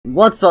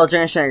What's up,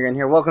 Shanger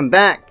here. Welcome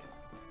back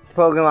to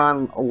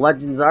Pokemon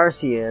Legends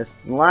Arceus.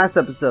 In the last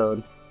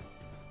episode,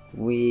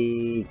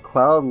 we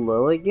quelled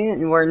Lilligant?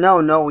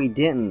 No, we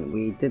didn't.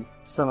 We did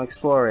some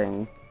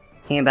exploring,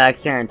 came back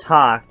here and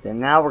talked, and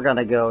now we're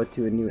gonna go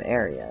to a new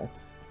area.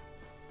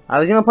 I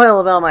was gonna play a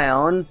little bit on my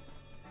own,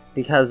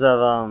 because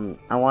of,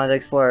 I wanted to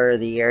explore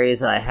the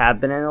areas that I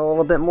have been in a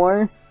little bit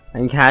more,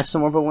 and catch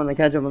some more Pokemon to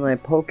catch up with my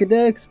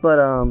Pokedex, but,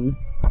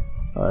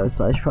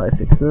 so I should probably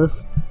fix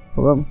this.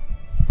 Hold on.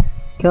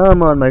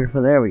 Come on,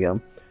 microphone. There we go.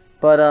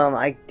 But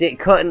I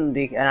couldn't,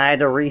 and I had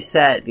to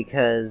reset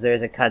because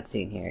there's a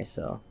cutscene here.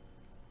 So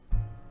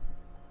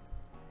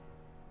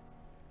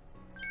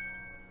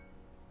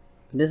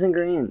it isn't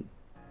green,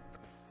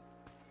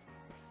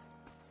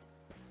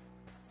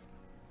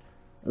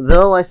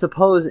 though. I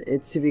suppose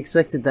it's to be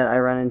expected that I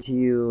run into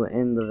you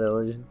in the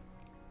village.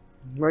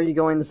 Where are you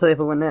going to set up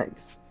Pokemon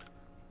next?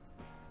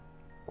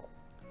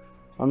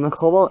 On the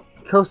Cobalt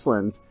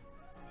Coastlands.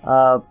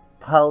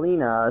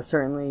 Paulina is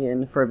certainly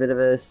in a bit of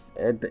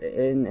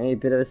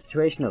a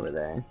situation over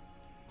there.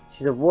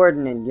 She's a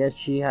warden, and yet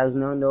she has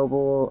no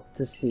noble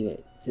to see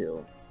it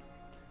to.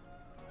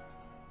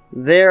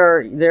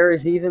 There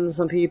is even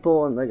some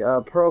people in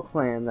the Pearl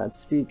Clan that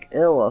speak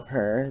ill of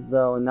her,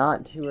 though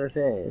not to her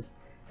face.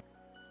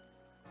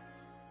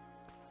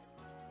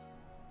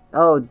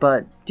 Oh,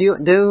 but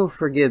do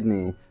forgive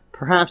me.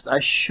 Perhaps I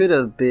should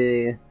have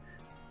been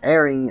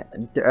airing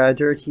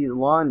dirty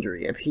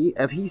laundry. A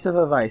piece of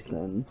advice,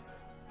 then.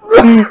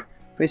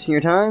 Wasting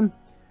your time?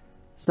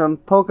 Some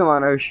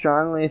Pokemon are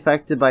strongly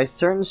affected by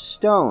certain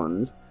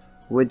stones,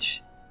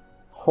 which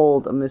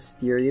hold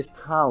mysterious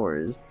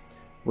powers.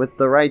 With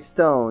the right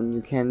stone,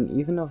 you can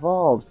even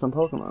evolve some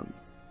Pokemon.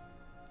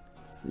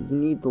 You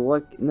need to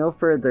look no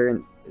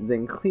further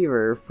than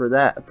Cleaver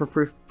for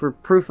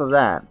proof of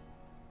that.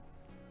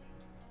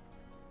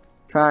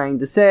 Trying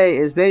to say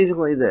is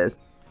basically this: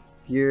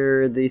 if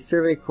you're the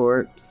Survey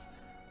Corps,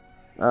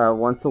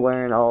 want to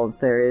learn all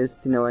there is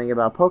to knowing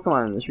about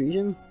Pokemon in this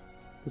region,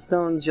 the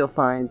stones you'll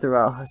find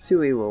throughout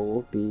Hisui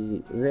will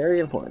be very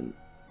important.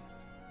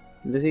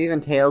 There's even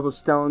tales of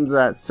stones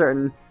that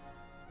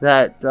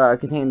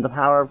contain the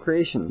power of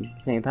creation.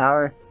 Same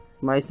power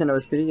my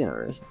Sinnoh's good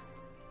universe.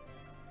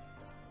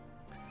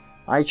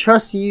 I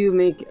trust you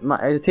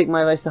take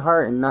my advice to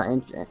heart and not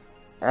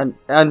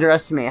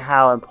underestimate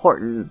how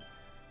important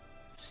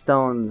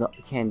stones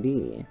can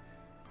be.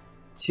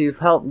 To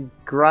help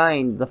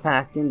grind the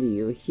fact into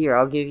you, here,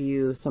 I'll give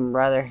you some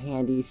rather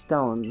handy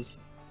stones.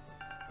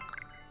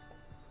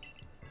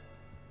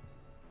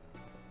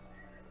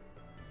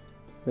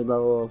 For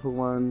level of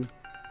 1.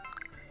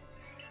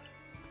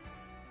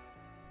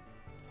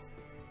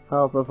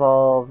 Help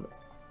evolve.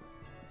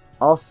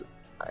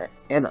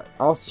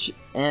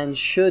 And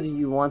should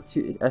you want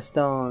a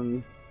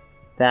stone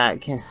that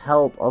can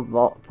help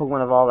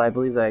Pokemon evolve, I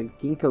believe that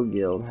Ginkgo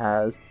Guild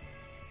has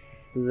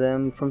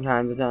them from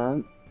time to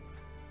time.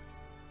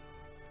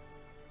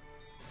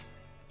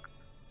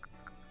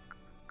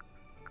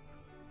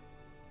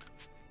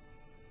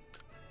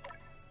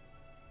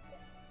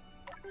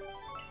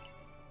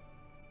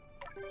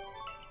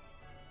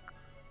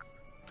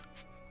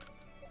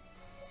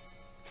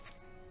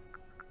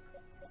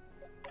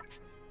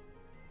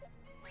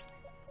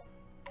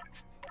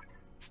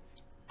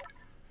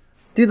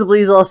 Do the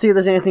please, I'll see if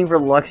there's anything for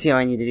Luxio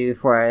I need to do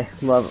before I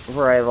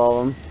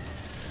evolve him.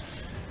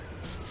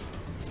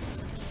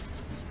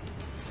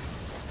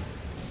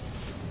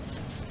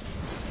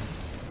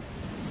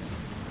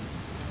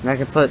 And I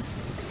can put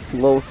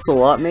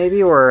Lotso up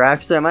maybe, or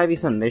actually there might be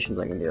some missions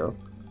I can do.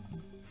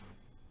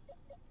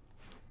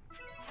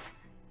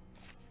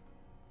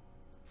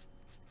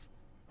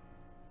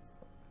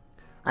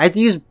 I have to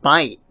use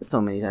Bite so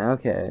many times,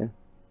 okay.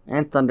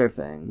 And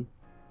Thunderfang.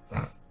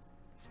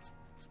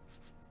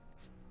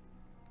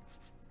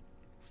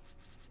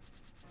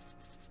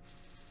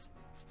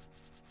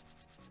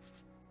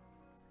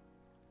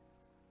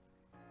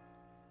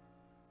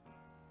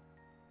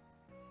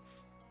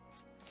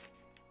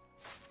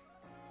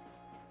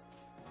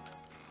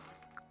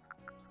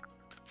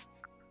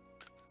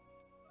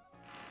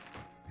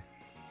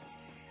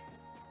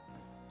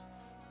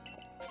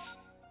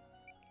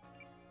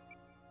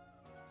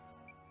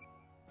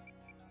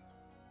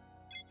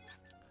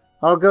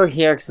 I'll go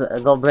here because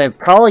they'll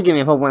probably give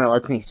me a Pokemon that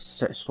lets me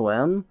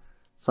swim.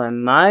 So I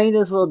might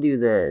as well do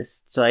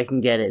this so I can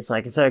get it, so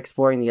I can start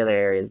exploring the other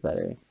areas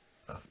better.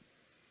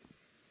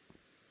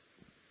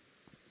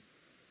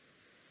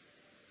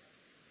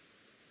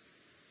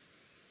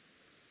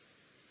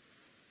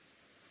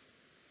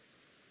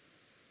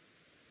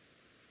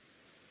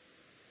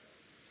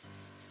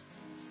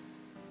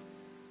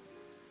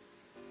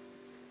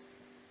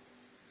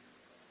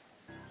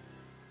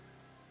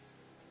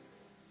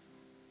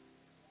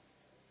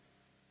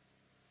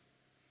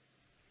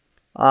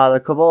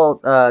 The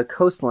Cobalt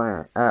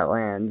Coastland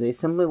lands, a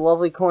simply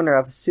lovely corner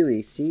of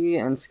Hisui, sea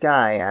and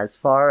sky as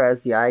far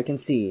as the eye can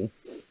see.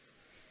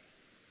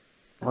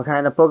 What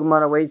kind of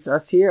Pokemon awaits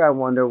us here? I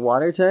wonder.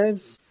 Water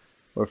types?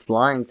 Or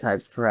flying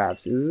types,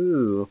 perhaps.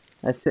 Ooh.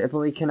 I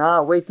simply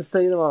cannot wait to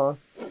study them all.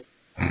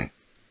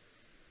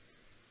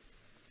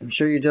 I'm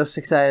sure you're just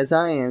excited as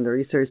I am to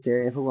research the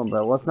area of Pokemon,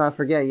 but let's not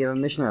forget you have a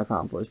mission to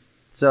accomplish.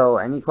 So,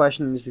 any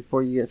questions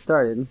before you get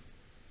started?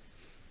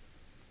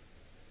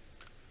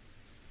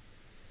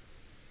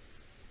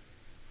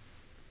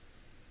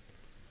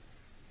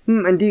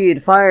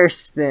 Indeed,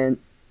 Firespin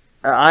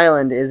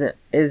Island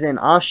is an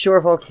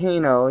offshore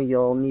volcano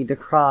you'll need to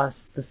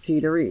cross the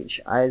sea to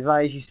reach. I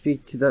advise you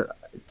speak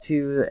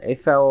to a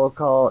fellow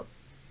called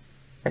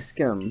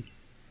Eskim.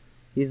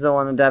 He's the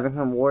one of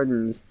Davenham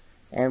Wardens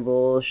and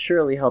will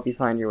surely help you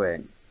find your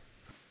way.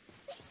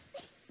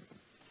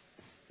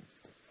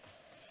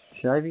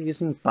 Should I be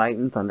using Bite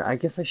and Thunder? I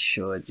guess I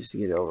should, just to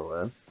get it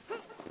over with.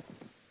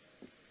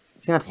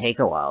 It's gonna take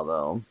a while,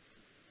 though.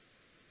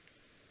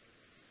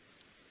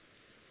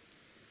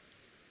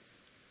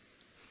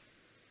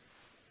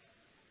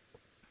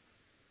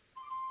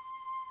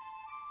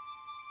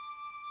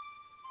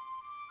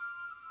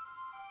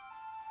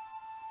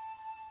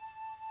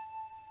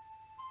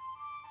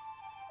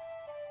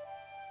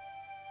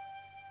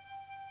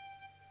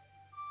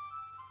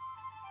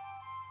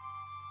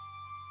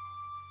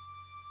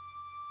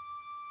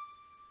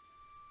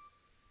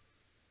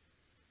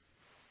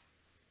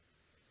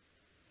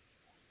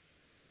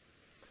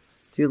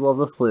 Do love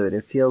the flute.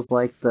 It feels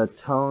like the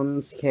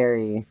tones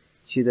carry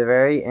to the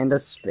very end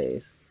of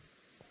space.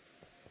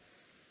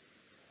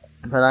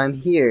 But I'm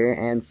here,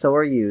 and so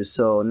are you,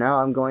 so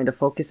now I'm going to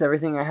focus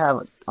everything I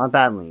have on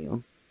battling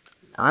you.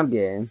 I'm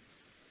good.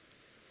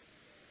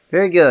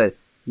 Very good.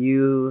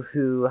 You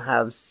who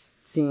have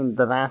seen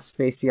the vast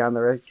space beyond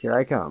the rift, here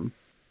I come.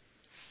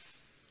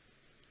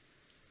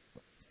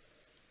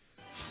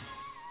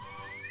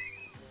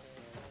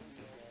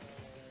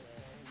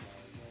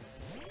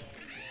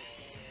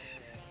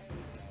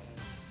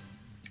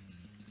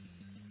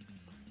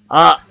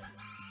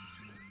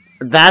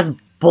 That's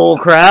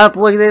bullcrap.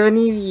 Look, they have an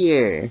Eevee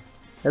here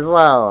as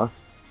well.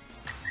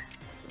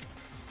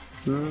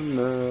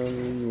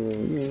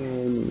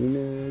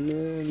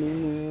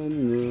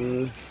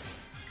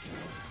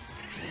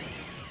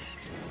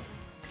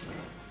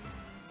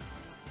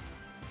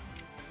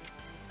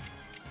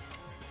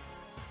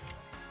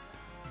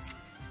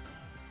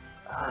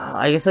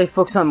 I guess I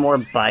focus on more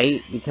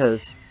Bite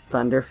because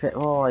Thunderfang.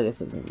 Oh, I guess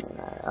it doesn't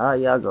matter.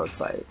 Yeah, I'll go with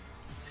Bite.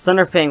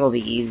 Thunderfang will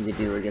be easy to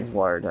do against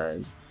water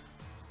types.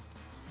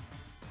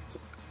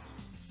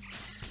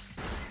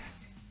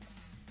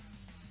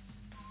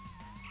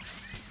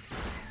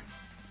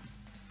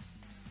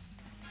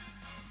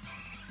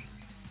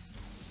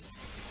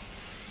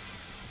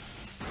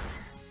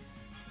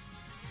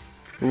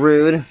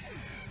 Rude.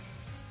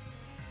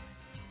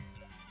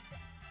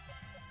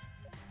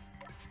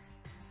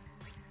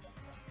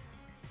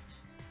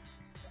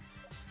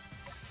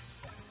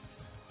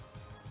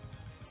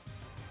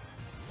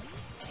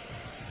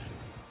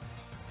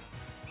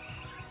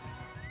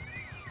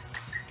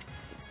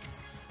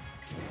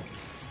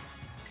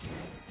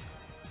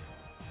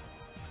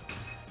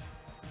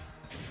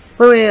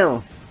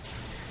 Wheel!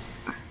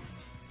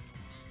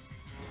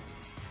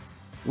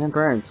 And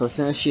burn, so as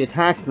soon as she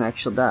attacks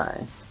next, she'll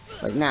die.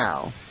 Like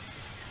now.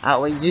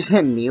 Wait, you just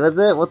hit me with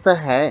it? What the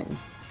heck?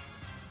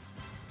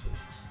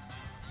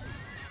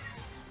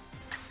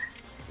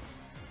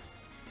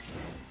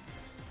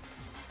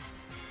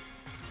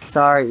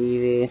 Sorry,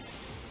 Eevee.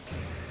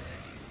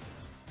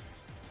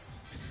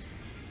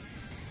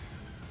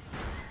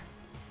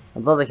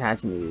 I'd love to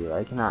catch an Eevee, but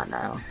I cannot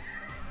now.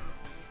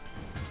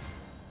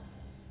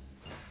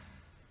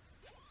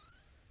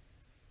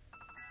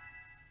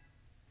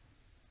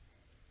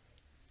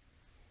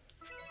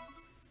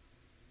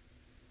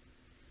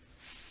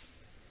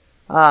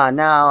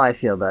 Now I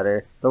feel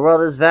better. The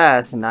world is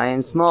vast, and I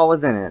am small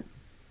within it.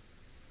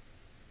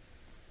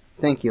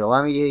 Thank you.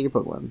 Allow me to get your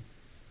Pokemon.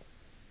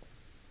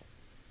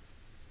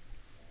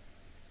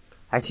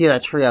 I see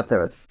that tree up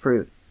there with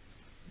fruit.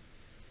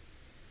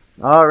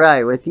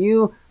 Alright, with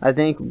you, I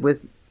think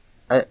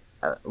I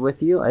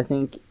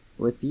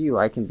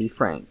can be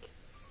frank.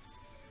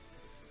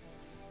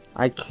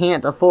 I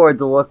can't afford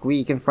to look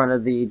weak in front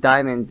of the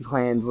Diamond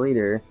Clan's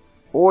leader,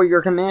 or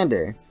your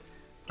commander.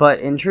 But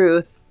in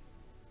truth,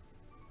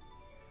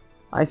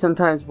 I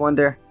sometimes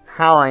wonder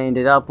how I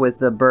ended up with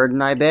the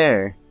burden I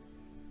bear.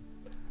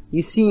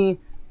 You see,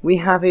 we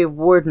have a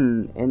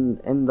warden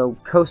in the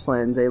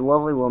coastlands, a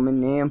lovely woman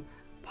named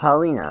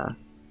Paulina.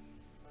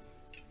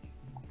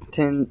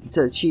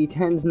 She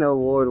tends no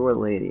lord or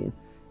lady,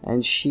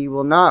 and she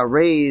will not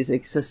raise a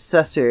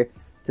successor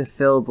to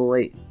fill the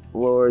late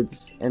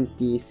lord's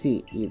empty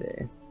seat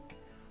either.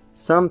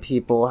 Some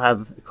people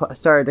have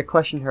started to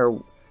question her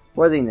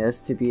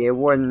worthiness to be a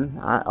warden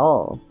at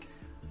all.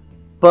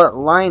 But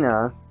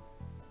Lina,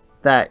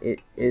 that it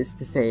is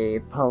to say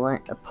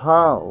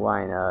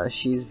Paulina,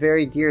 she's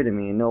very dear to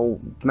me, no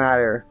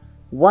matter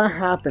what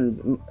happens,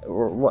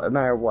 or no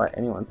matter what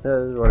anyone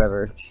says,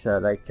 whatever she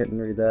said, I couldn't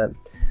read that.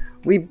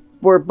 We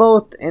were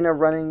both in a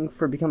running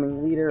for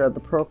becoming leader of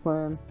the Pearl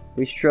Clan.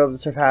 We strove to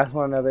surpass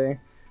one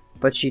another,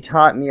 but she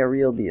taught me a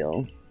real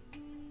deal.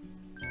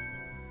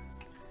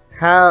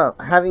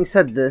 Having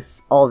said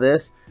all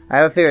this, I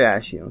have a favor to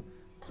ask you.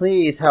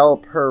 Please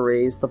help her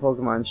raise the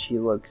Pokemon she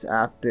looks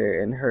after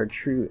in her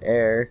true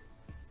heir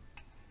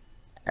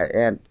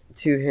and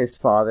to his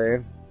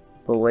father,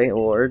 the late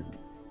Lord.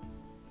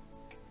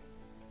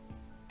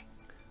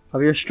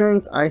 Of your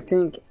strength, I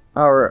think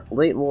our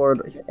late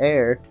Lord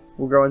heir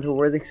will grow into a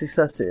worthy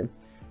successor,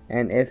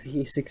 and if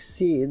he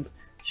succeeds,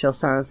 shall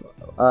silence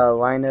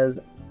Lina's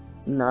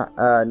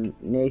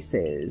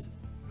naysayers.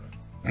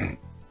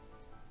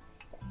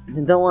 I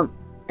don't want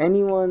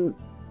anyone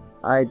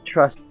I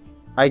trust.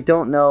 I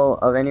don't know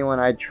of anyone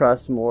I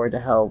trust more to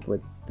help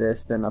with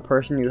this than a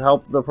person who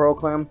helped the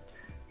Proclam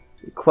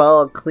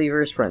quell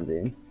Cleaver's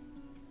frenzy.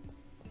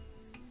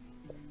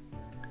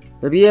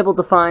 You'll be able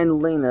to find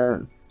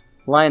Lina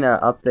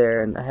up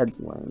there in the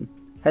headland.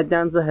 Head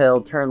down the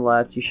hill, turn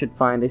left. You should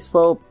find a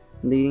slope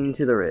leading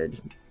to the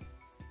ridge.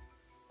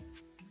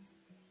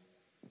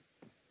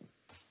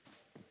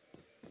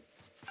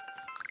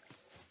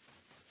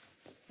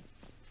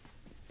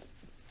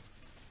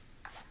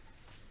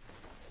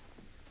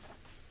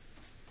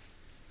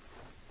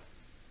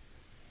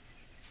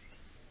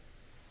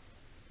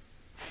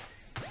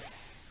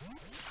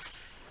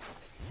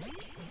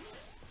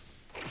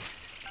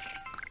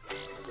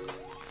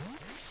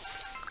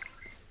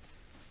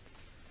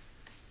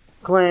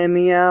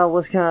 Glammeow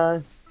was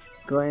kind.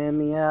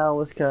 Glammeow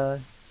was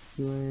kind.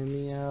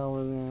 Glammeow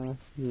was kind.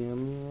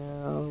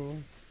 Meow.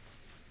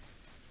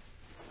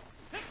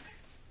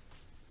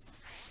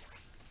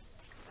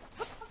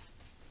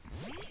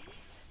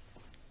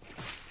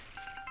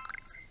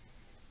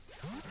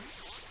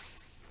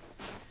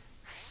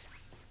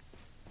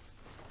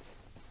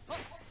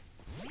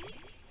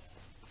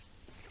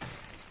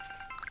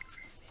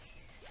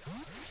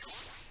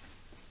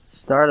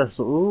 Stardust.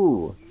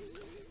 Ooh.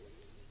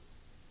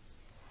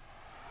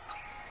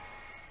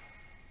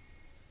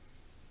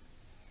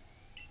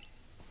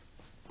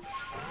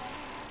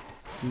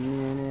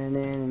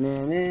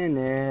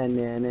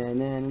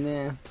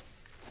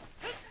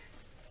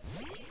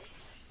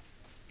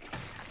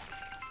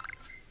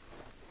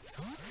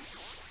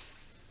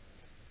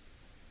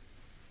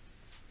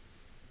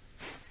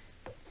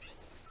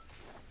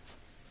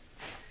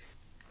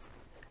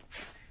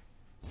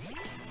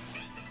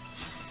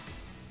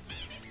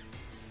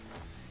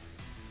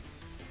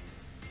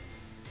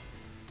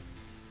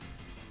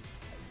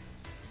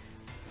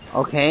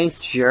 Okay,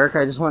 jerk,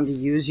 I just wanted to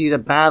use you to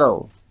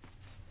battle.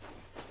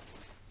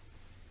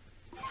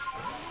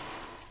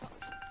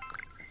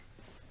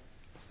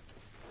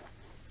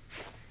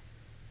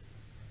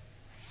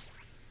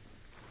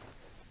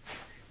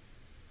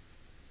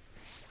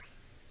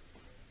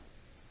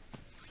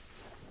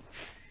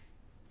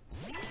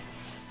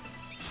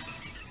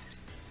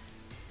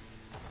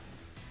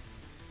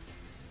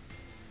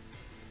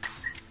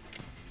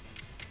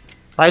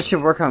 I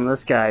should work on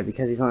this guy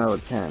because he's only level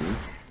 10.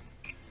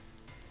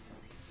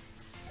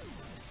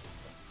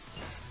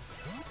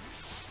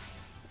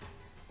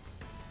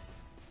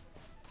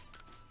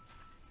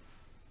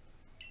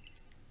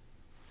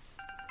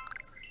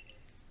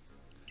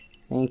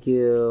 Thank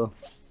you.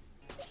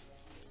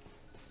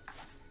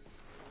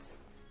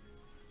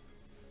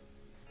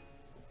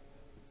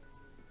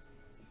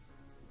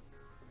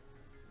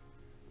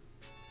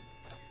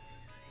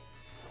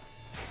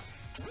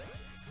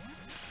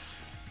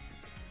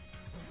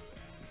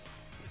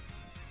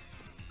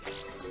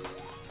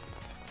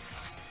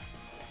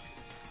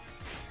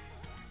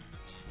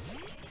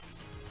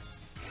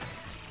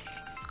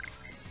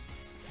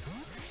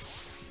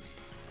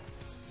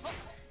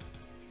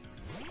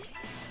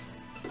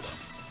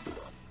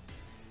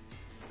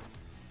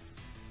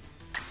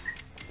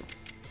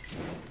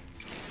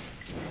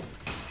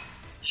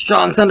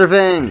 Strong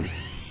Thunderfang!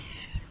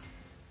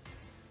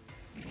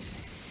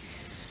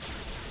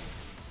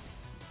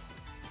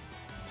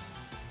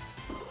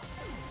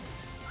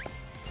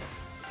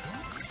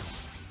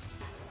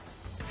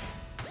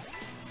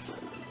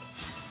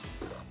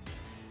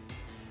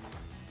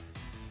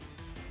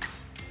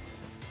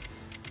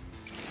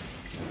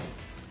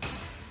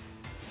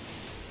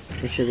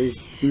 Make sure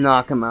these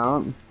knock him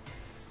out.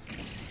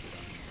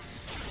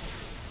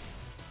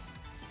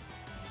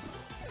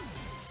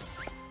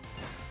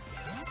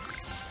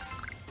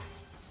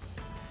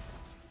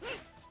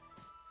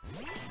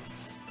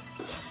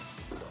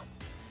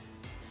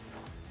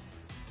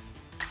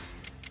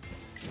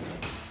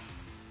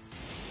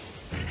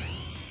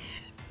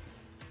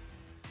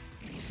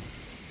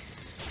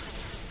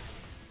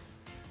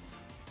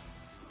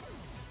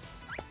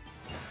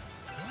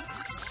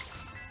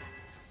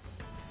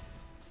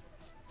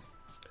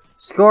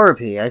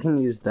 Scorpy, I can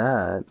use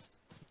that.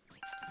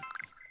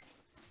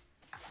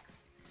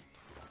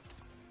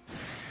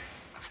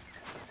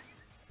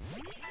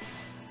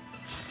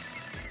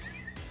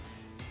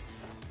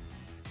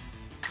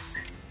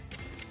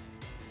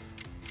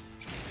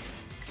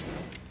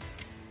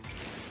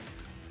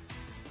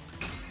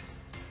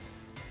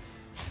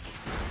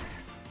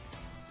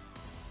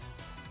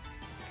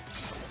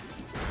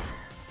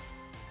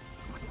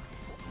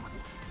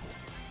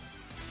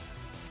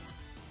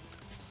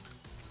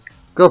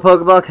 Go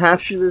Pokeball,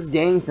 capture this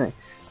dang thing.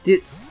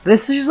 Dude,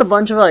 this is just a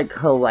bunch of like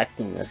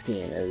collecting this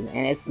game is,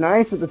 and it's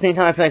nice, but at the same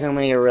time I feel like I'm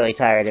gonna get really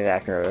tired of it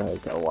after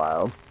like a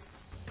while.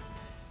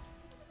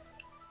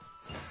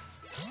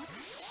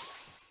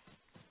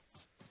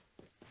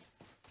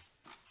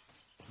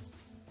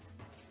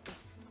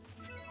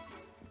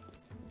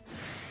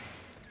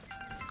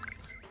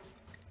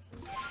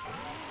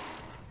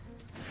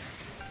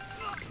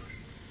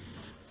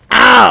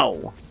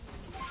 Ow!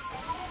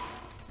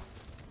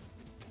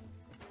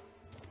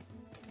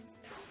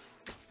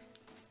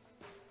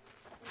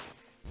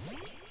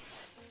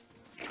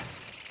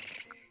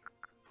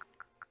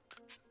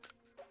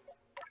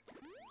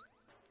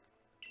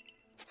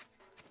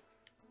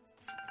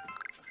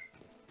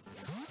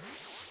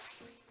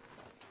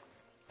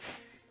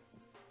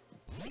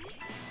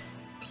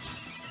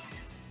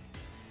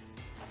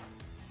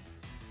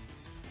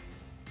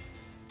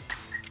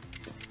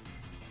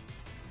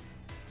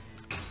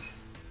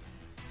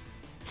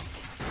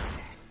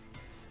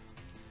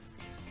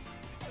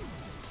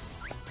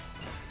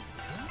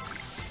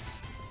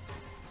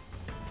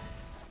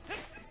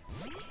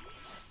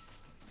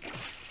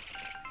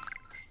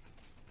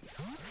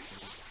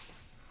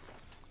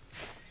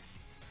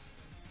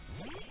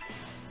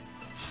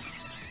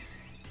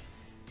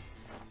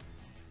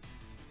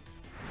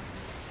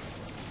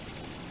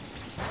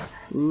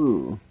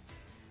 Ooh.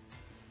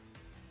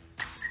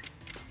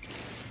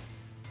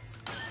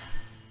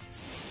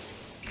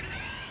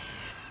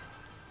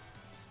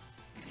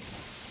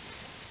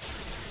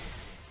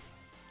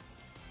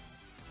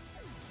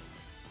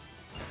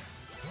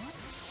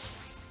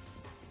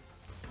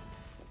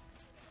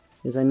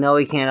 Because I know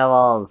he can't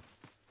evolve.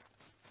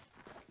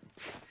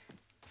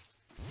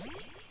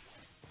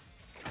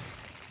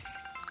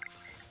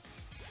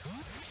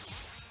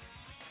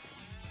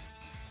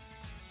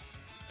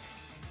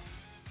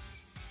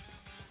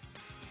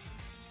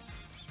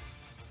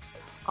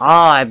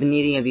 Ah, I've been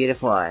eating a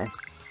Beautifly.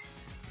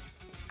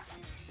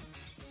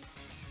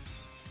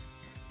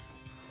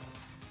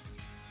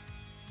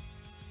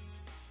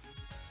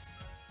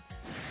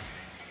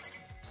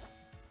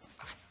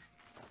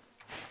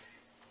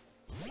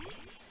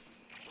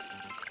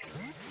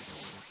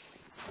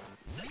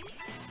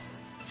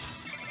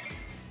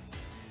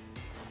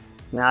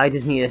 Now I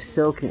just need a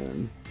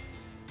Silcoon.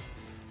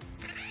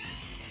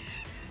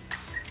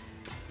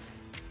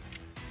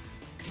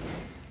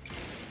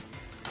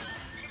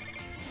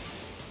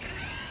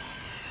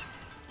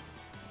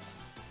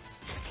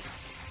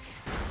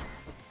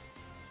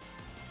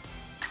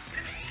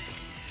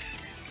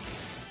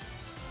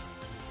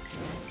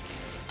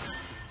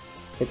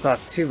 It's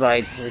off 2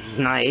 bites, which is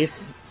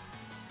nice.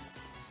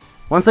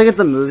 Once I get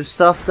the move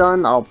stuff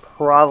done, I'll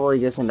probably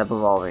just end up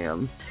evolving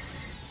him.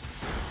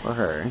 Or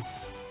her.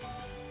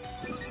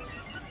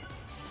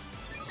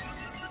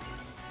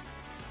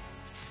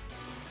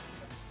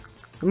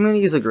 I'm gonna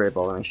use a Great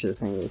Ball to make sure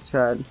this thing gets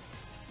tried.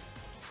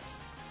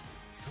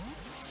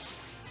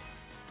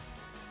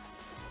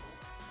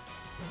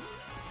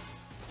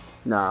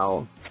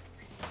 No.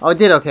 Oh, it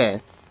did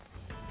okay.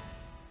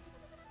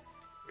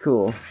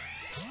 Cool.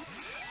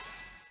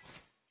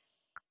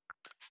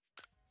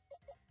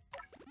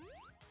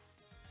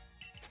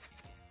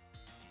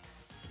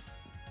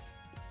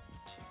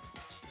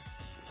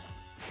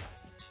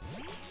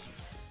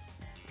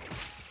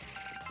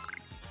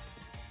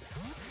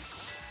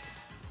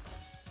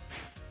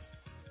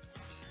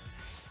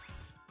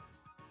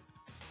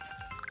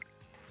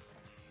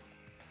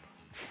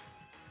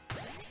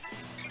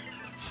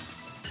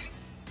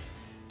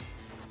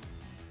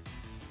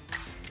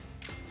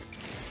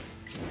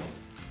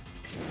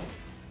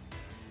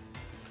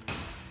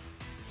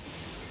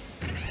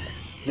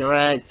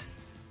 Correct.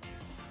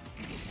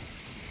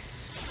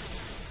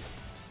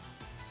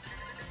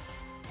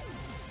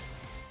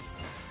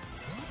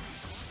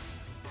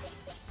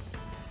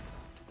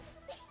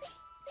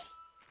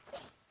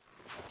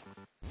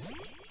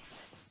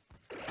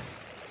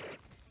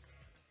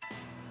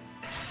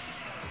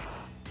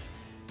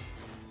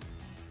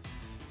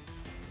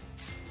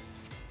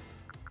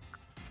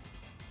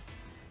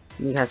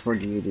 I need to catch more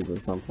deities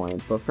at some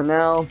point, but for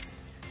now, I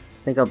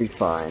think I'll be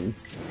fine.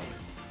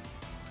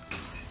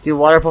 Do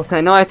Water Pulse.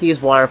 I know I have to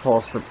use Water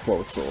Pulse for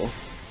Floatzel.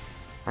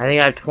 I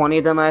think I have 20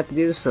 of them I have to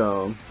do,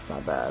 so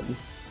not bad.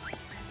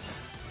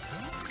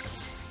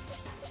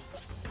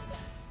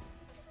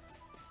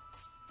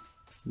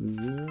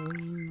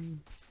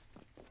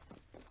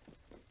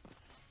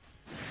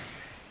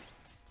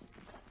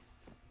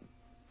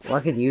 Well,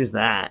 I could use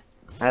that.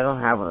 I don't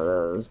have one of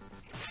those.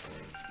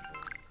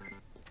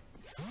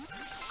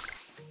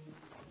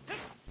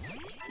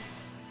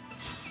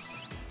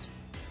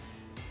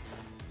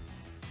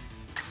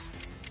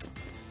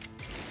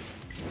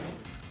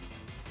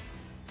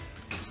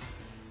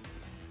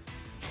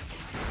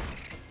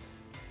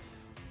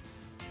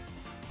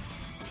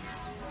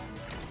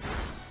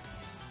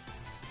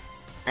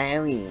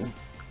 Owie.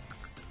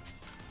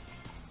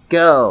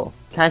 Go!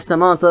 Catch the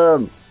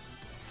Monthum!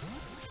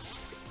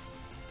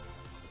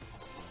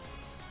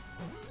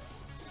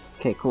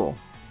 Okay, cool.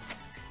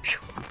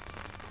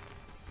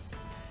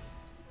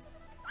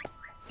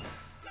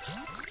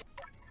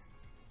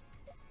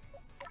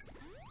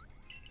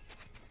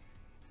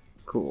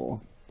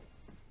 cool.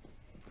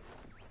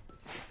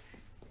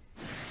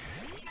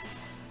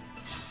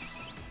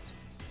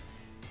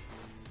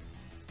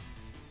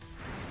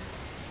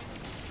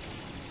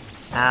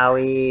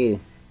 Owie.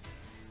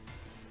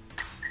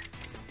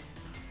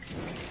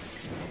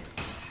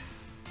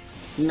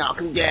 Knock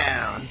him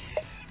down.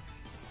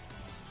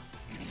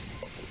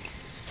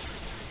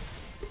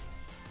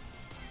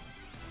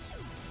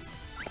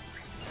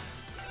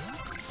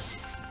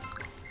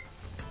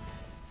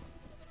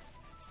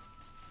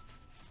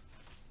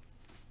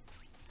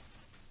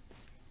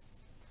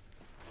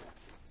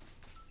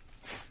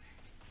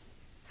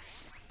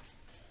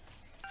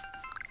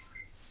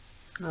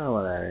 Oh,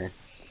 whatever.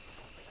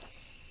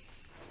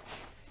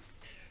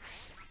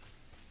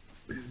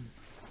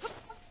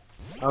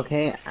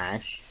 Okay,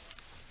 Ash.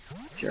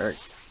 Jerk.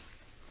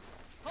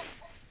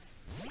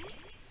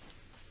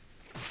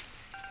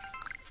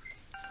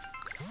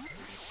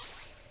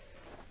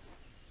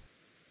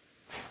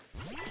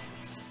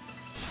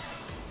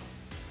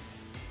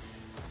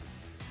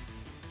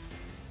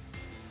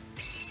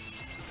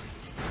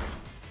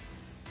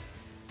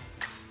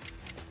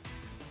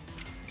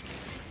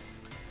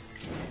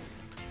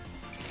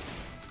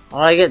 Oh,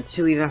 I get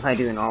 2 even if I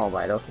do an all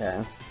bite,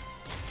 okay.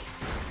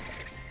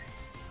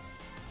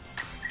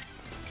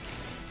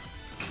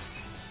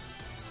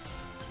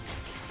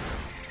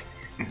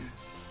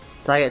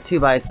 So I get 2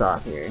 bites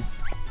off here.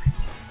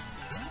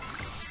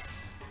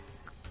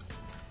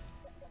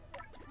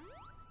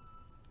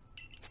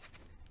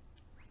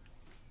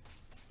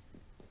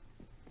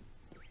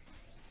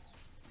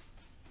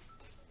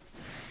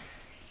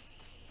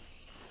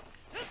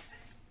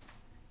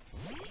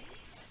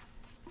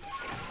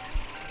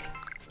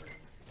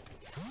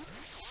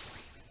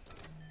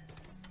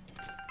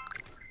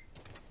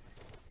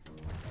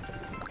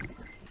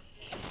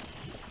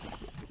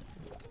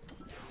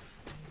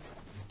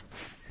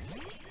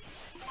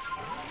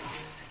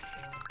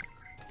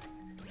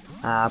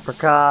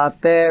 Apricot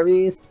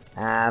berries,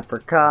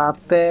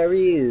 apricot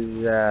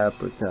berries,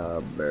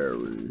 apricot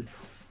berries.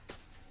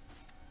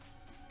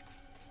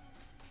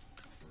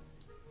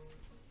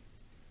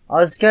 Oh,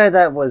 this guy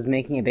that was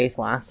making a base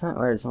last time?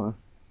 Where's one?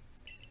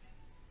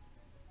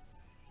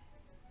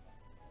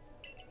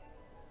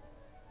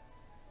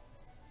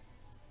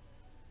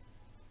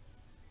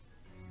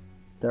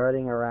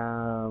 Darting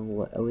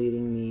around,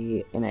 leading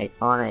me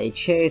on a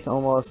chase,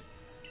 almost.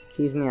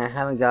 Excuse me, I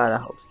haven't got a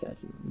hope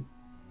schedule.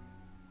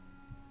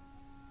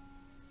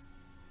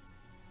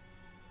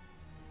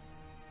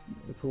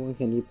 When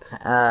can you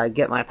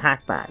get my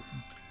pack back?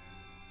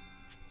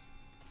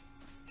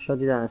 She'll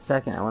do that in a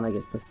second. I want to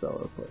get this though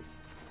real quick.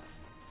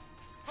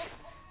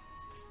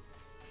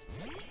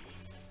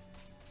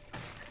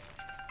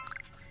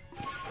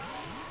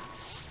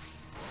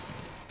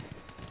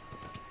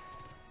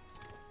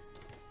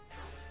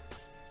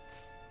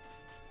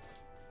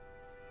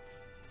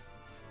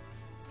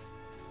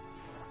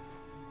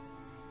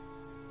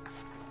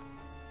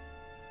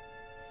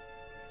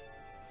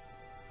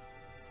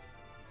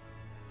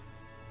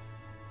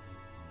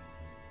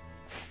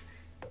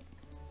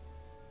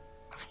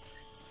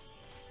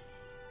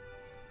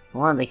 I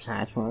wanted to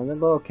catch one of them,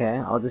 but okay,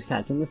 I'll just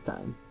catch him this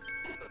time.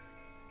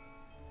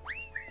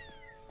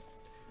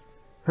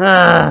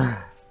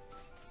 Ah.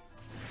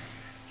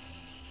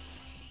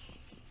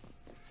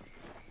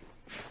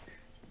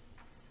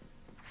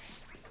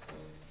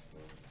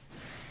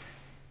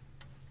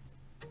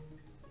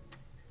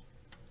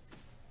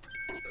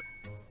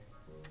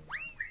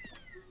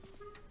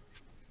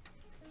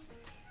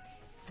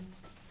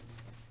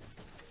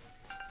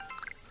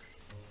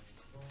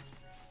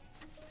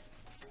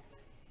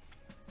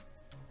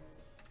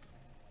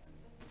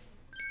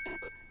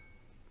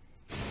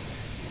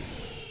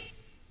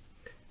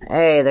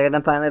 Hey, they're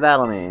gonna finally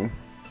battle me.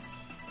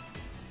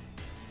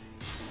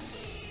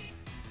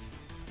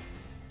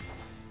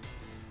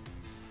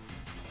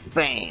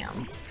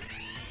 Bam!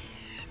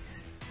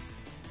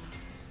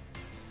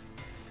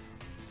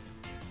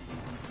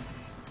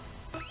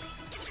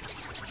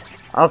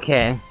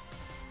 Okay.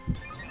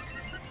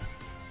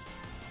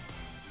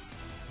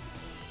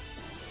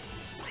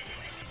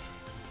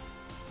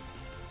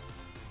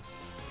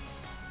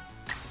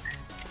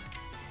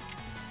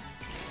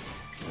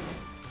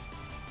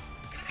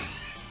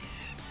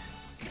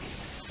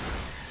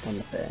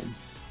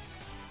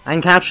 I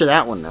can capture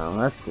that one now.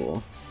 That's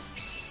cool.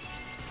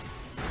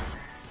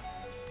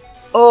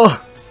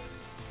 Oh!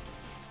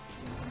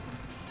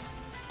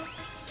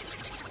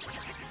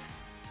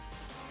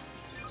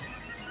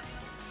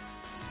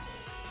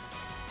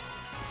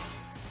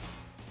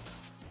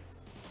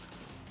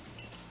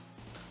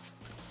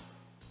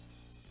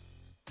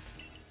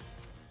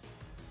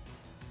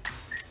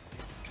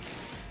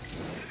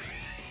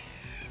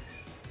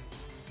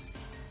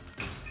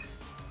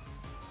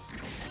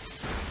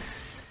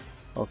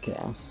 Okay.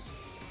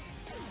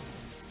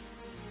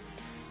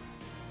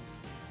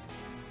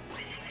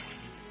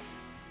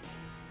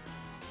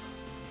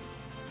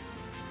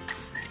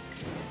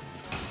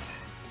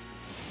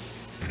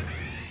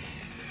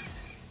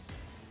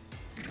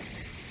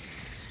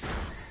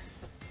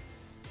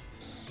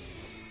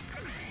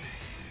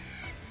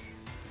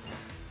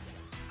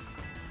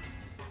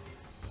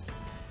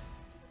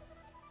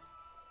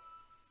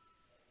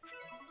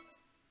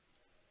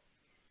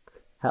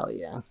 Hell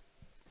yeah.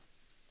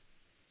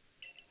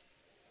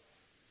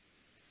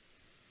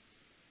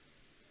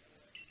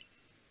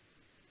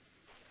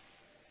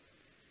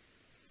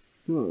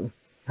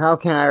 How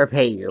can I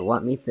repay you?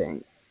 Let me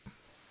think.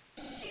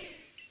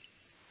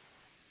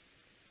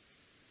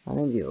 I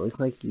think you look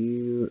like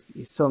you're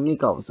so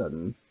meek all of a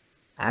sudden.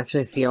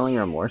 Actually feeling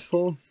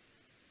remorseful?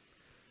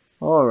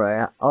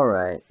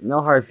 Alright.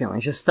 No hard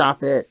feelings. Just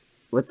stop it.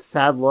 With the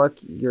sad look,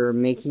 you're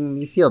making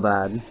me feel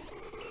bad.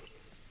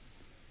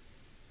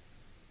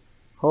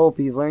 Hope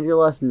you've learned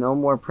your lesson. No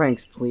more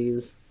pranks,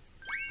 please.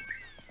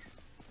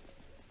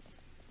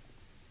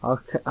 Oh,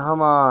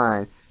 come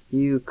on.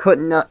 You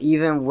couldn't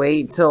even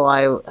wait till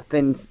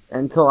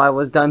until I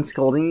was done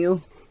scolding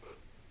you?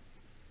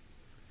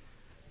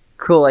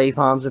 Cool,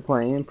 A-Palms are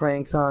playing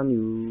pranks on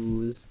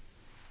yous.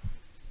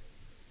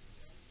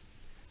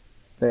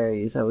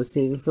 Berries, I was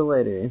saving for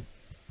later.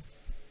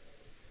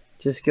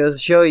 Just goes to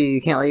show you,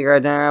 you can't let your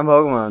guard down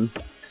on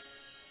Pokemon.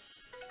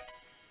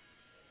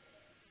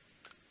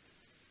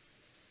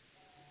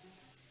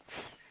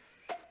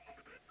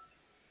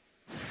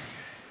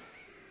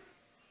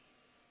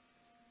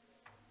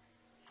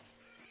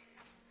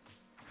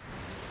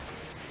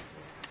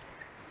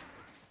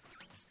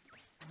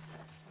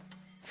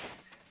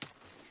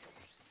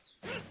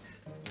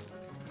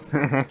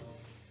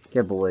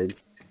 Get bullied.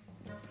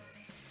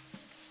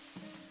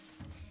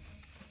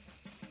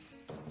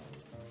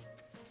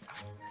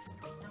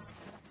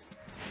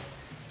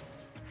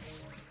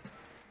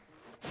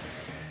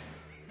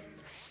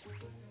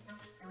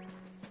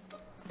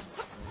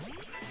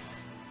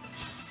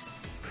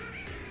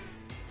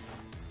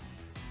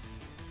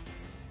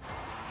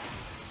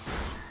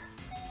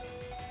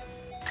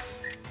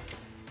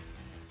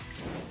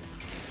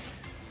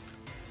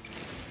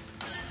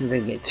 I'm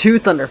gonna get 2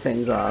 Thunder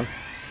Fangs off.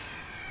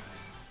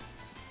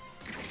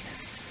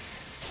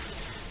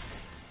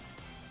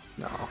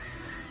 No.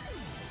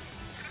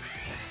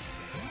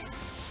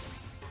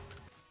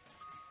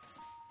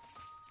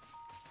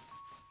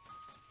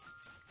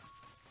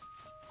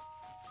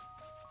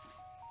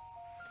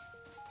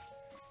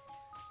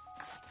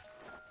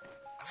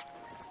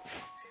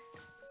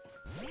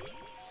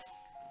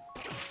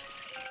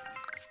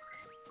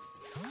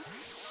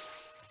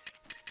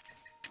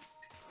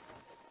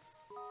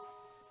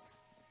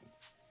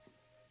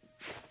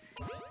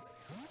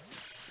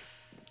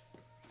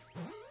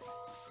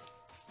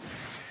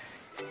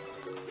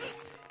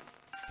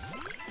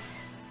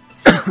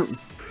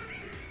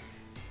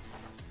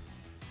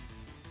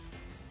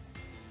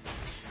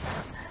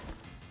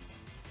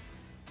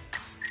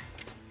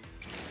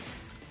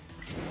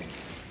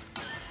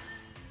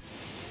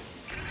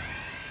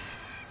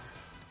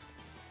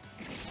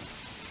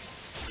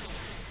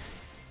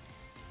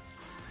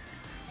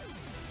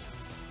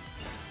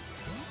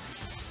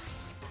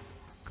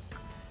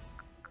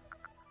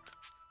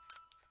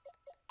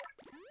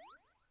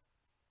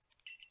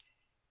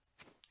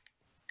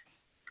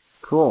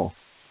 Cool.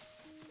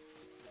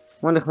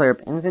 Want to clear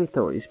up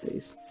inventory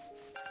space.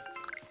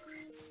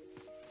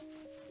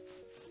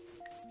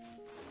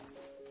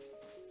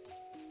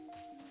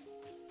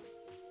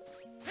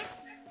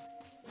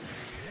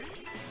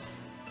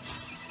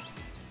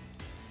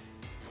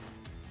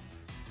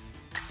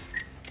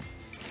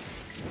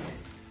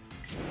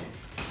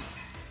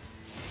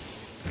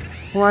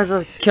 Why is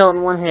it kill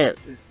in 1 hit?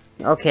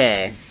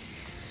 Okay.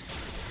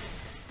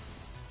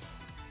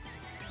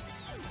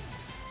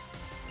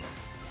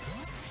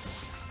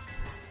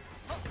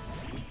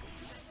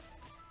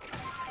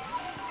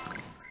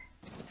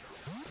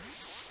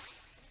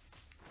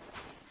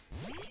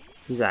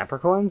 These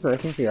apricorns? I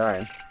think they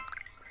are.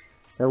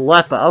 They're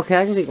Leppa. Okay,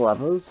 I can take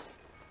Leppas.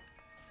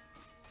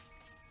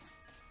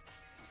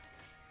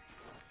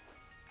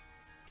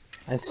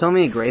 I have so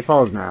many Great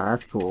Balls now,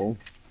 that's cool.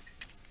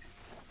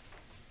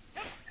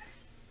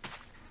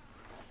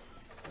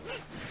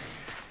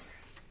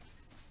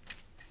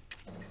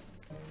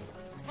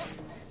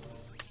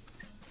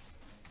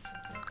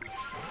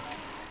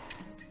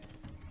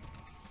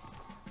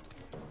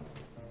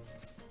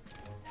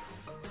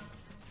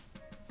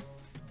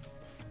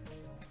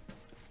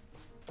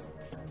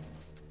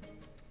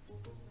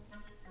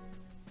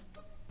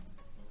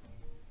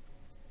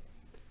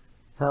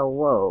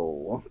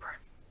 Hello.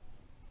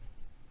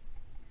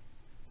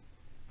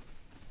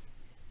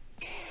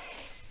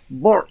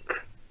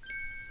 Bork.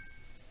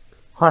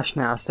 Hush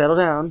now, settle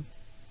down.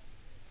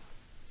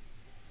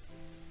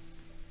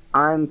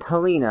 I'm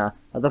Polina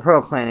of the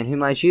Pearl Clan, and who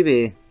might you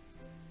be?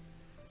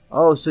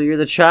 Oh, so you're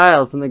the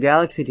child from the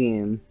Galaxy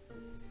team.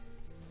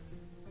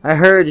 I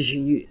heard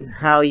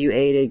how you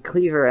aided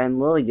Cleaver and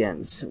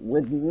Lilligant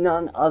when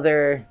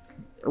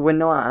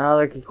no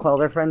other could quell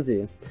their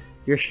frenzy.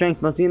 Your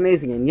strength must be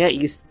amazing, and yet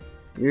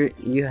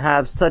you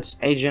have such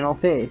a gentle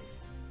face.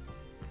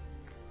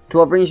 To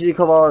what brings you to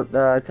Cobalt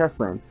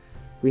Kessland?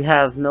 We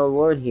have no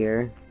lord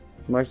here,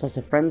 much less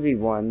a frenzied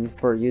one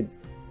for you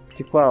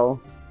to quell.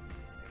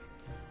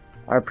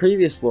 Our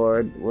previous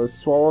lord was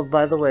swallowed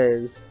by the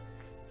waves.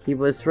 He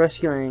was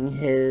rescuing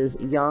his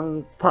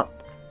young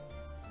pup.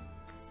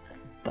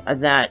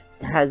 that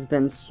has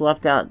been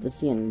swept out to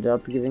sea and ended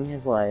up giving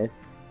his life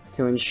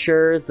to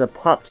ensure the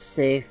pup's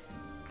safe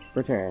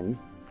return.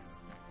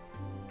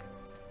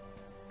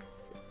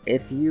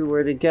 If you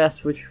were to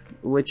guess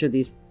which of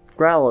these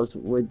Growlers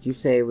would you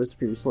say was the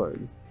previous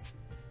lord?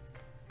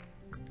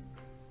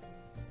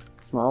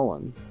 Small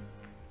one.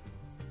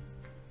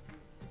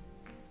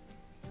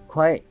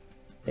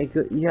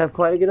 You have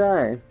quite a good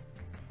eye.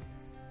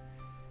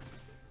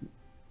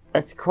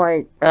 That's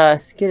quite,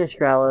 skittish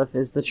Growlithe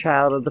is the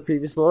child of the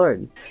previous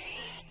lord.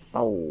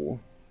 Oh.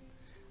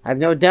 I've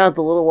no doubt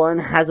the little one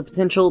has a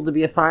potential to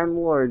be a fine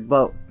lord,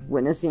 but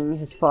witnessing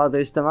his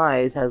father's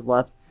demise has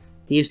left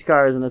deep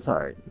scars in his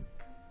heart.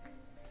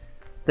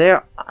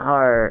 There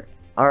are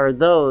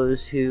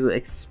those who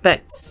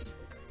expect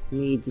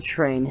me to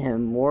train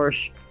him more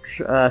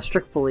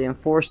strictly and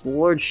force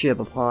lordship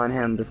upon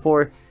him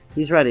before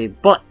he's ready,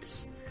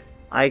 but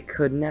I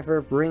could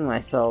never bring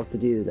myself to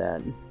do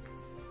that.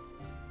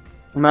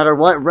 No matter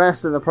what the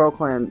rest of the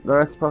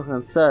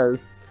Pokemon says,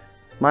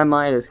 my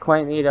mind is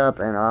quite made up,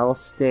 and I'll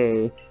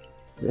stay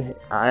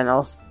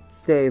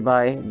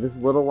by this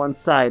little one's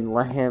side and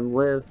let him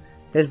live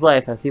his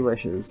life as he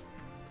wishes.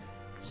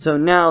 So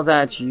now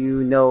that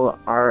you know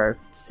our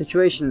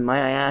situation,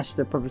 might I ask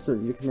the purpose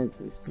of your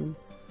commitment?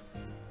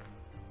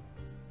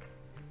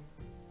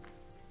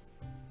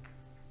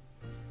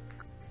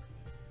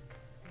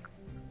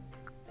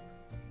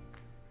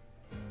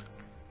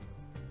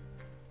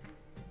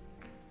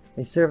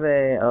 A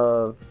survey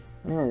of...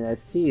 I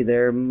see.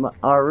 There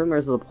are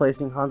rumors of the place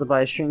being haunted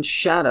by a strange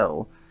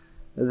shadow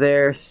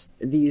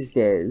these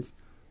days.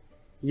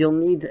 You'll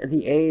need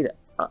the aid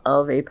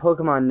of a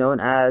Pokemon known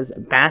as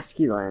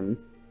Basculin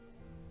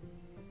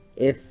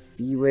if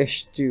you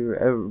wish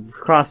to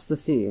cross the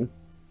sea.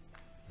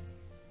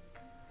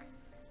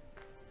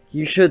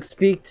 You should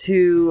speak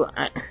to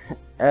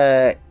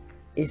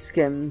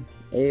Iskin,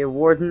 a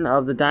warden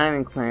of the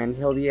Diamond Clan.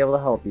 He'll be able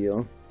to help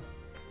you.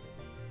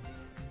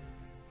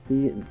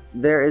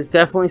 There is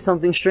definitely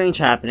something strange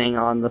happening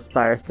on the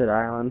Spireset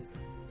Island.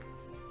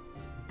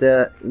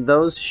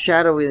 Those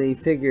shadowy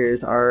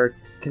figures are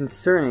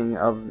concerning,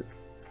 of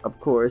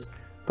course,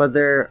 but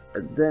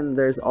then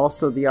there's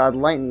also the odd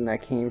lightning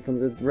that came from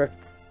the rift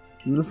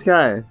in the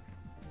sky.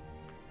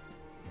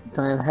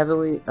 Time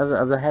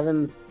of the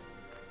heavens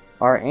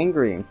are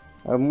angry.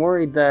 I'm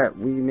worried that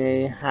we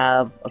may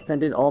have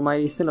offended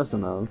Almighty Sinnoh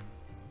somehow.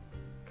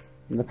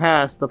 In the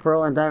past, the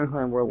Pearl and Diamond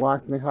Clan were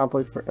locked in the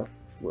conflict for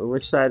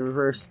which side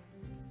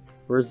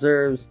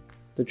reserves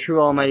the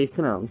true Almighty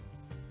Sinnoh.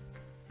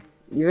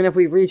 Even if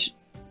we reach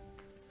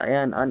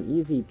an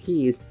uneasy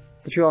peace,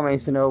 the true Almighty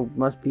Sinnoh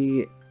must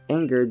be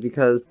angered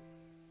because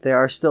there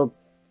are still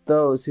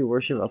those who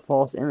worship a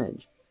false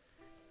image.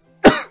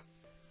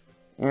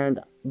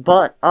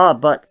 But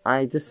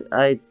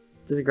I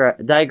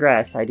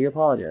digress. I do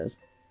apologize.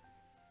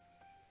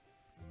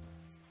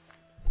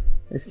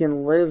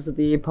 Iskin lives at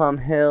the Palm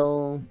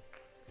Hill,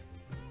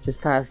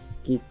 just past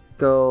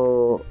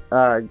Ginkgo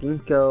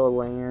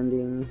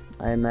Landing.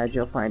 I imagine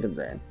you'll find him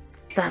there.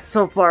 That's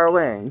so far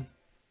away.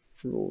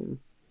 Ooh.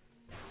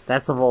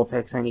 That's the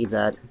Vulpix. I need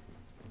that.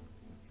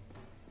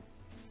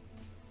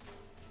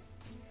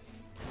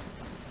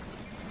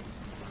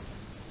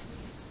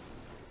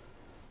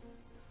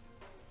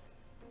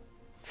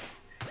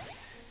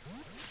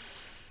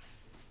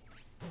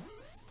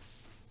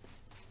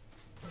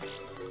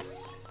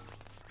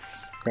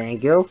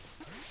 Thank you.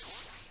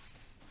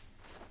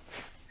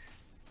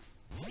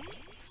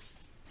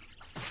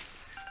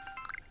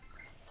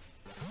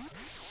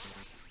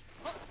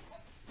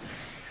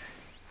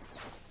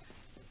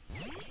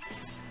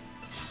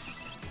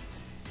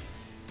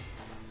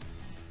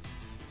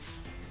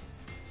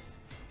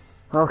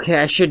 Okay,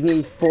 I should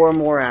need 4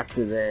 more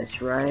after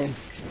this, right?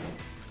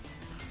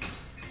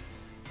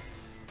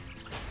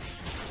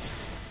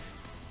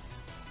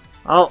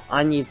 Oh,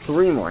 I need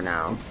 3 more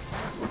now.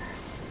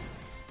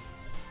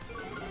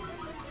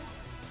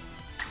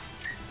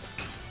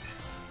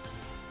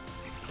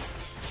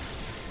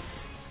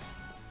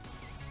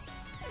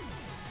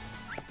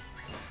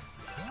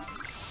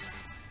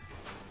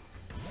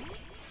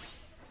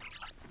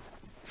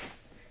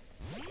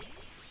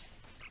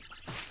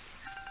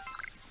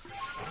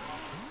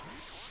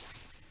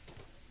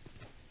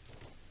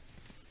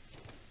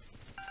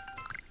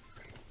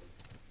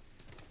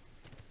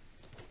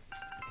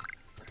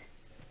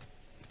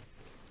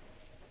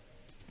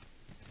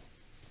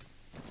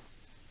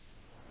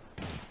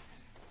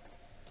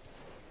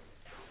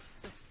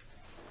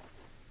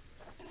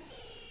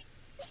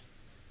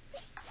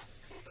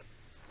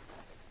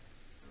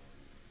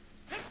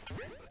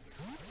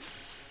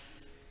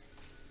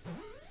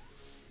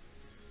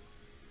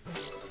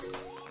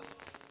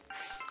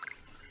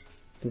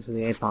 Thanks for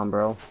the Apom,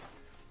 bro.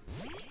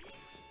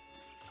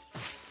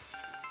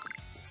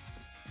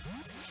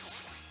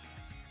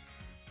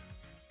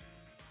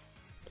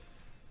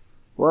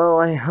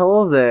 Well,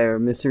 hello there,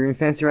 Mr. Green.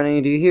 Fancy running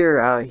into you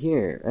out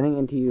here.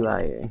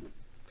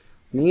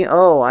 Me?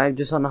 Oh, I'm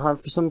just on the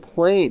hunt for some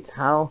plates.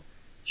 How's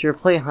your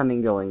plate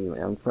hunting going, you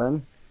young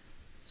friend?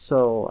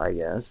 So, I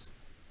guess.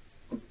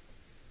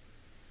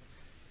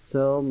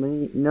 So,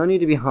 no need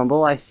to be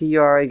humble. I see you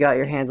already got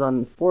your hands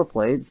on 4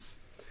 plates.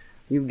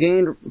 You've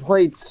gained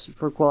plates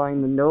for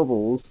quelling the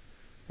nobles,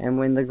 and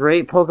when the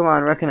great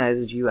Pokemon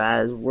recognizes you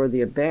as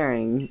worthy of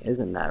bearing,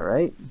 isn't that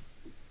right?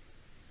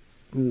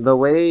 The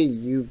way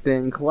you've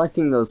been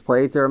collecting those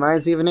plates, it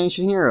reminds me of an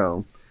ancient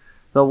hero.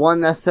 The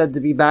one that's said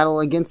to be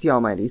battling against the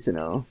almighty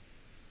Sinnoh.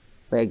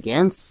 But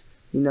against?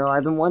 You know,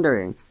 I've been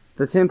wondering.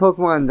 The 10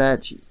 Pokemon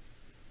that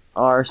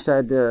are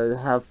said to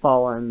have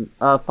follow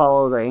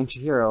the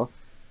ancient hero,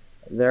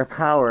 their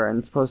power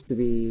and supposed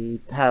to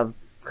have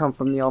come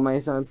from the almighty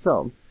Sinnoh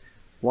itself.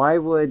 Why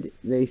would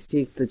they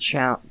seek to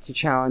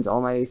challenge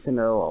almighty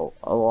Sinnoh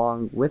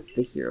along with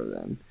the hero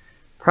then?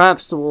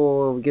 Perhaps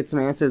we'll get some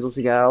answers once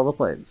we get all the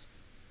plates.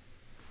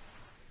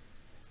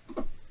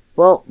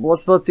 Well,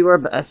 let's both do our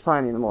best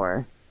finding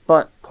more.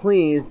 But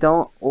please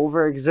don't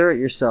overexert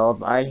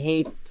yourself. I'd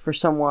hate for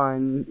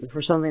something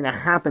to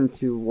happen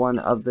to one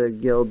of the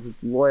guild's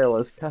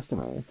loyalist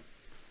customers.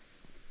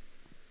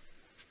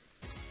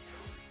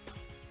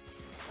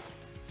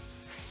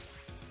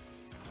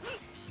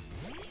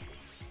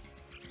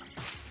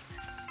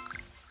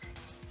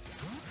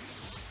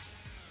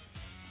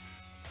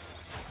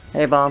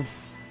 Hey, Bomb.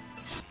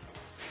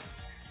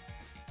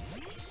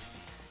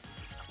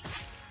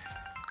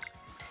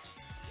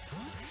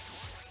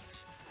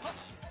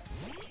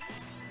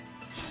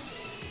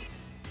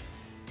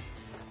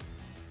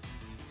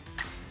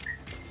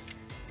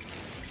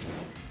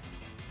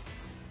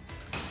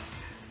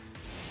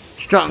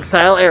 Strong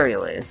style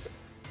aerial ace.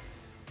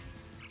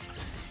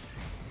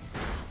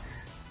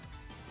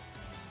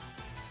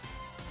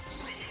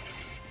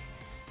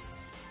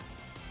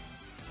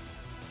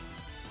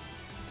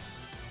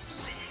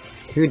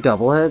 Two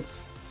double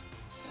hits?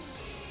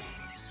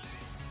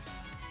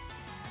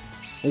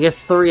 I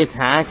guess 3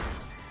 attacks?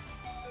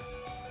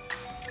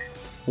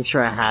 Make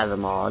sure I have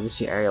them all. I'll just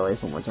do aerial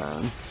ace one more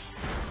time.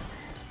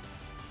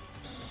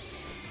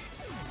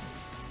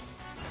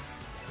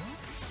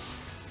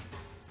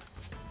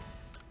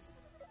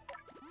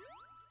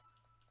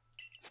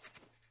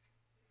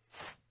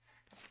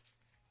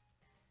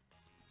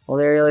 Well,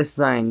 the aerial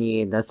aces I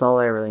need. That's all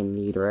I really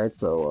need, right?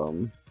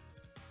 So,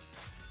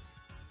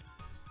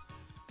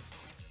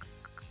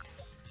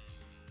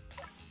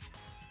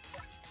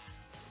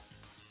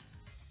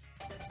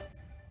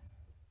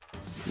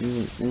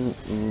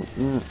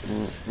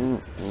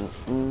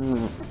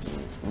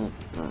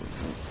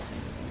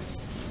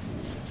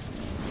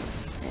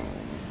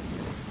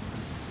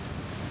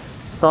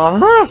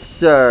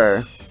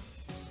 Staraptor!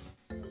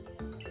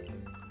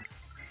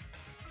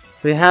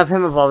 So we have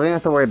him evolving, we don't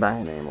have to worry about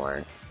him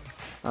anymore.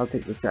 I'll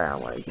take this guy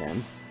on while I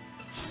can.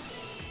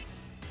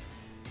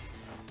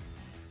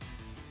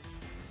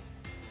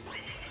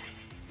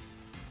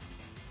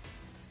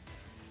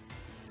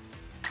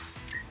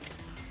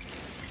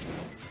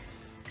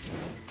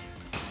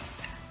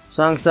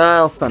 Song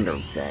style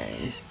Thunder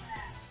Bang.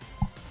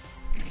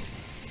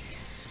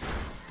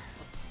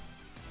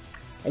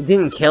 I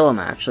didn't kill him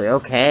actually.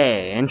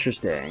 Okay,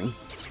 interesting.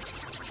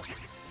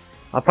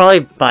 I'll probably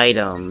bite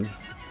him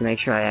to make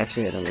sure I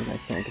actually hit him the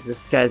next time, because this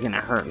guy's gonna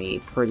hurt me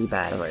pretty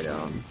bad if I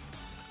don't.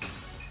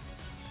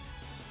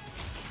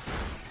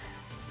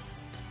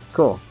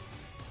 Cool.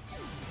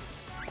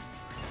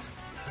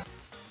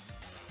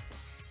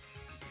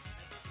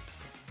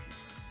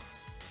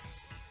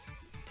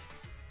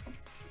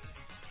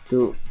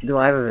 Do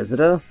I have a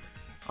visitor?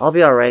 I'll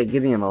be alright,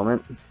 give me a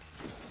moment.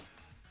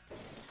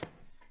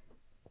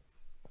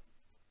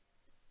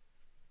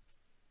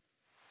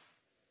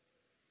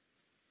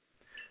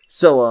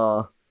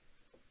 So,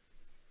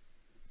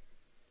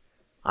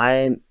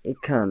 I'm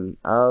Ikon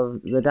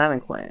of the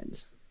Diamond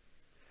Clans.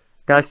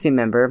 Galaxy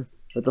member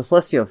with the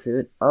Celestial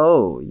Fruit.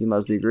 Oh, you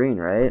must be green,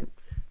 right?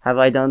 Have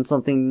I done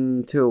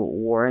something to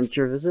warrant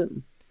your visit?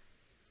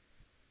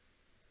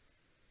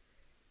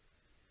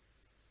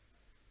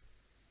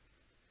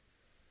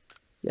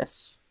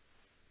 Yes.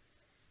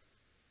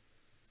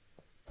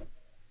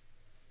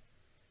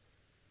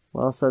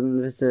 Well, sudden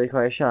visit,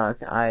 quite a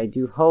shock. I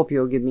do hope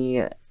you'll give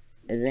me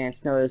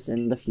advance notice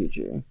in the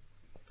future.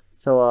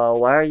 So,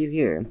 why are you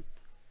here?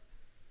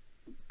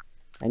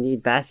 I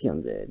need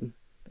Bastion's aid.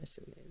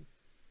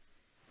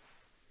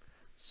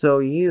 So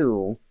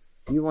you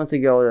want to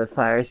go to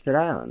Fire Spit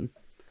Island.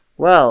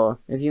 Well,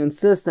 if you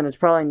insist, then it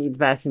probably needs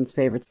Bastion's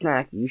favorite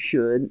snack. You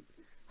should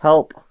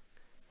help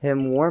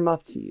him warm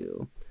up to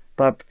you.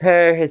 But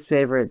prepare his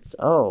favorites.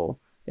 Oh,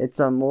 it's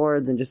more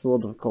than just a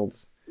little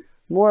difficult.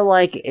 More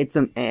like it's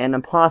an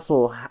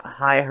impossible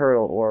high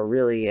hurdle, or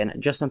really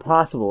just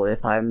impossible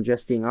if I'm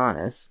just being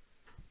honest.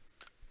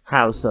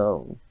 How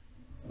so?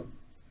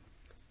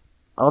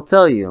 I'll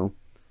tell you.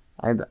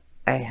 I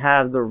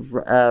have the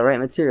right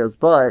materials,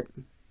 but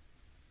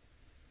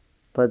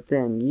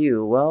then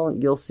well,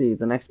 you'll see.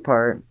 The next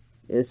part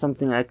is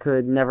something I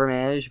could never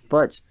manage,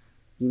 but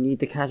you need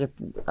to catch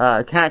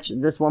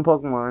this one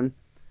Pokemon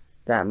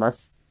that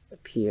must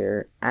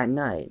appear at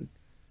night.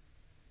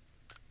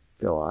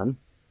 Go on.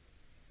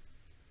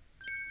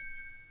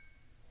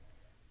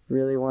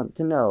 really want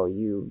to know.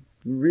 You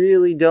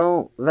really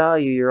don't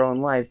value your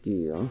own life, do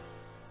you?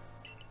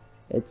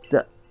 It's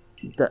the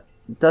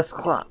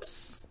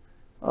Dusclops.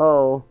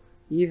 Oh,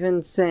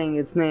 even saying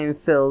its name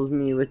fills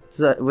me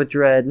with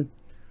dread.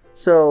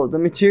 So, the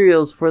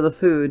materials for the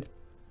food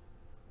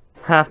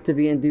have to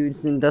be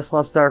induced in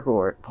Dusclops' dark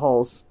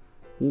pulse.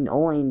 The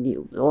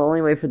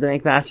only way for the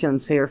make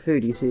Bastion's favorite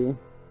food, you see.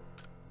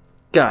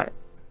 Got it.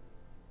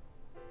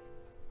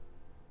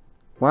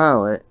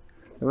 Wow,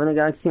 the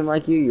renegades seem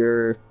like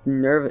you.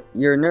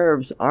 Your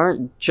nerves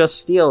aren't just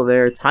steel;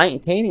 they're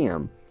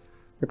titanium.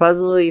 You're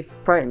positively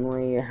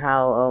frighteningly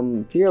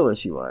how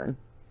fearless you are.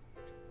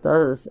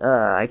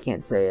 I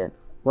can't say it.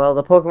 Well,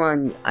 the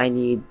Pokemon I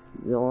need,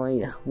 the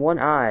only one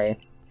eye,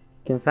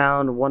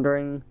 confound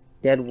wandering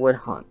deadwood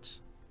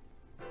hunt.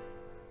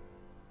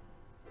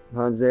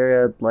 Is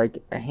there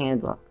like a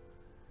hand?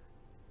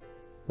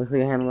 Looks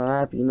like a hand on the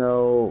map. You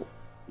know,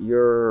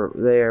 you're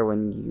there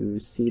when you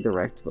see the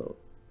wrecked boat.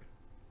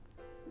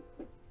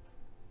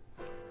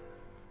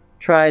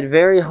 Tried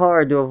very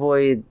hard to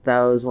avoid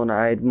those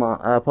one-eyed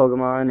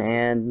Pokemon,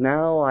 and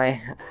now I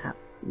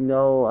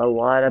know a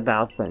lot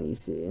about them, you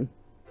see.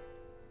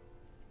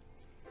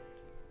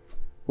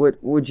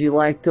 Would you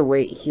like to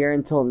wait here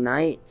until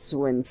night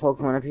when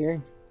Pokemon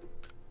appear?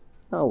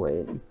 I'll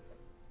wait.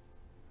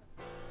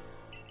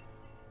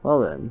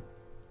 Well then.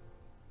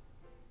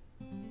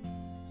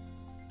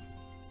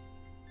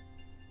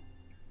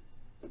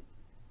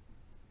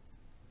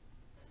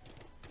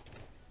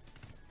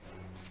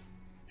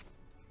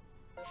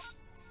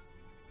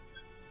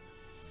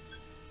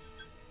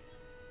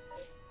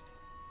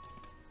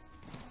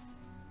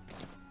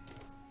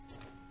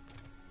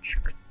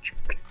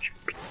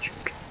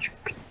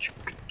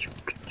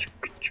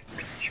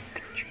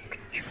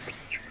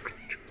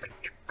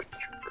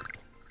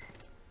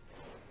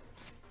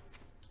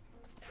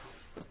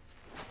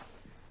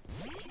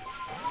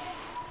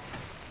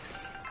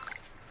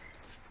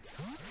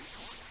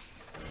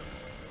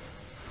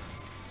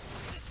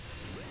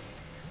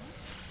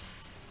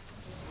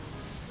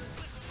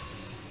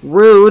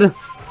 Rude!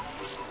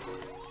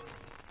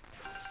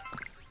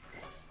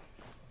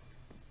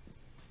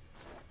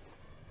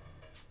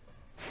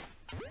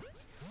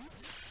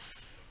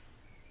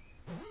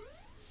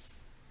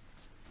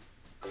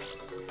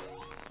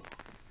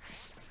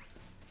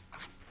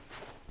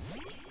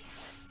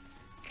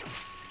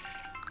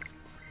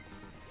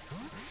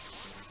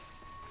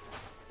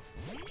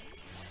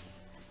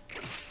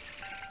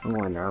 I'm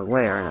going the wrong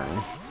way, aren't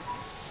I?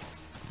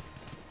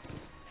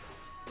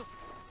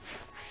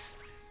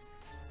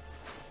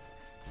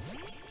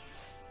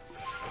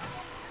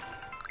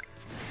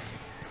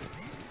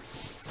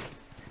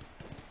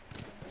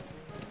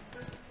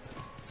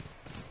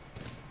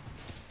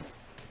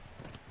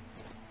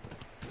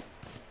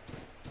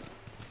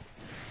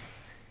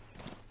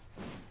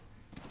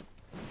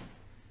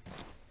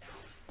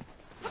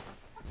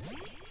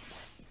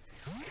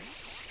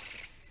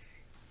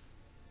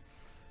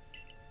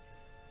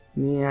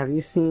 Yeah, have you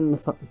seen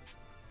the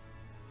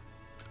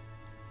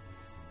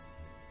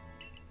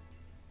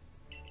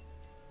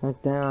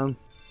back down?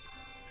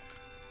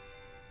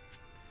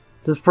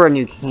 This is for a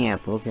new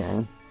camp,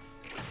 okay.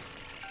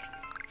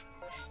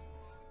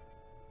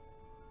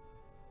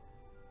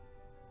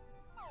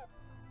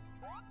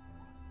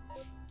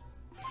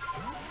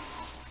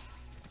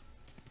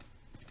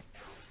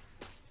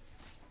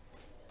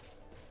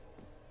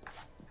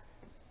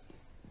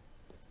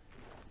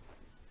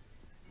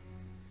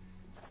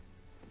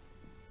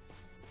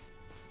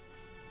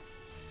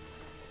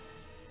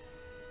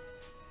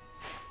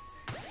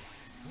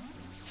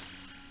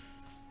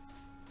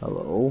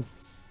 Hello?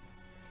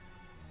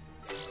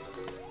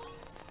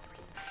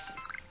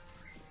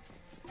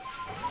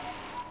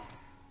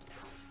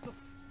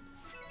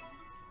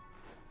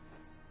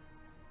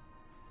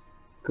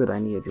 Good, I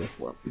need a drift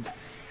flip.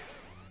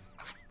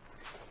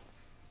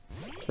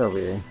 It's over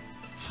here.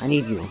 I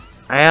need you.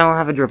 I don't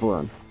have a drip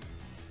balloon.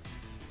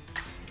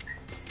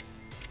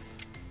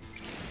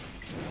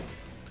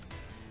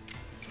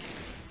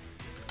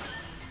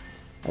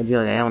 I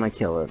feel like I want to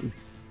kill it.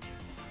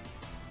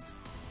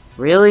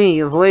 Really?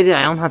 You avoided it?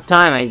 I don't have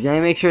time. I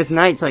make sure it's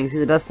night so I can see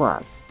the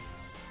Dusclops.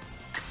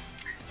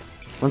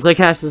 Once I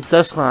catch this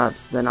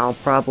Dusclops, then I'll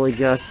probably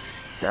just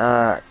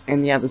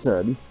end the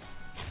episode.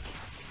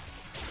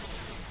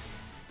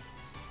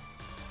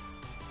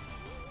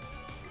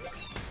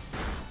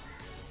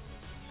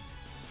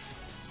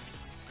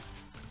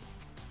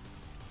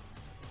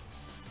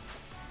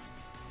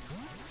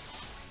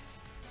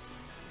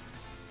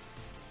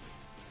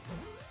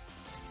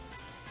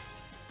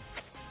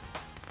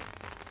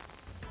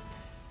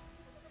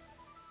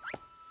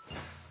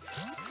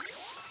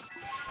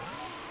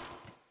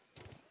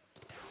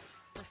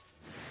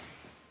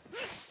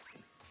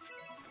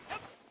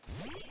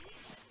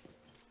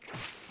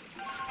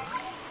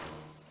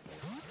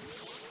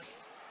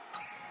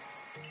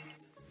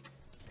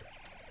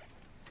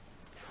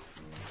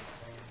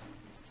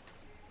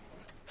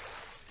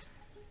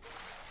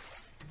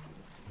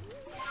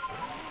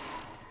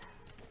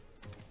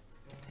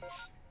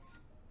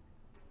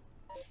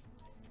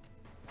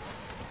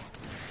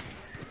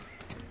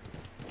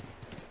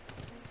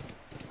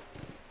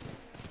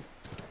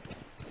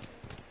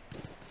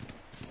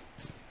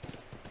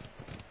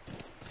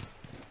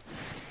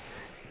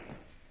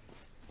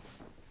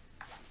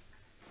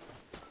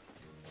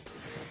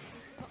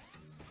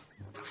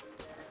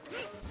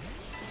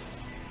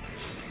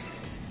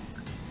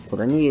 That's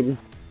what I need.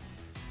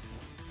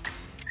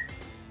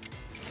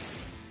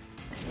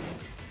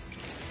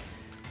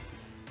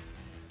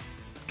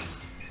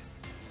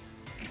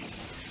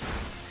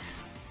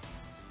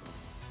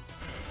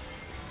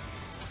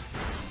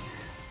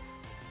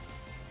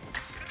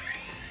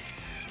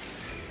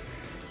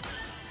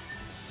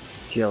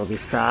 Agility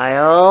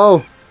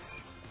style.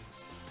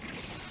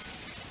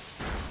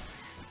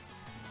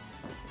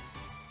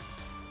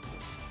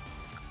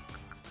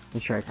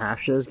 Make sure I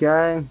capture this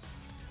guy.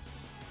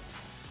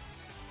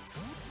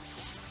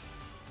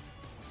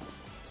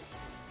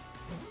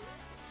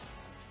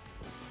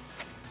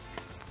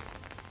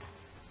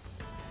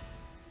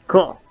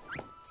 Cool.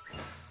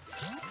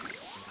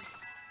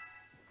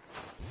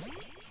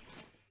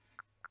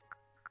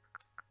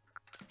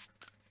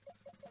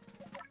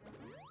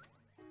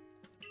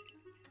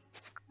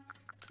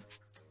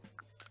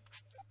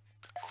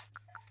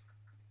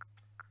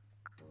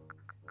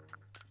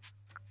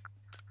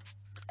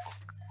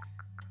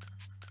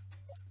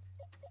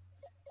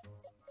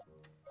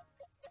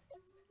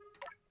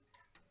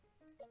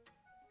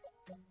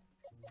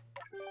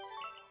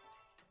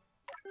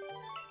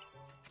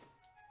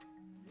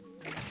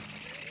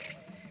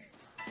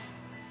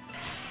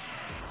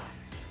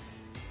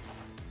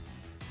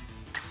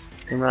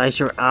 I'm really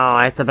sure. Oh,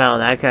 I have to battle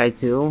that guy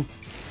too.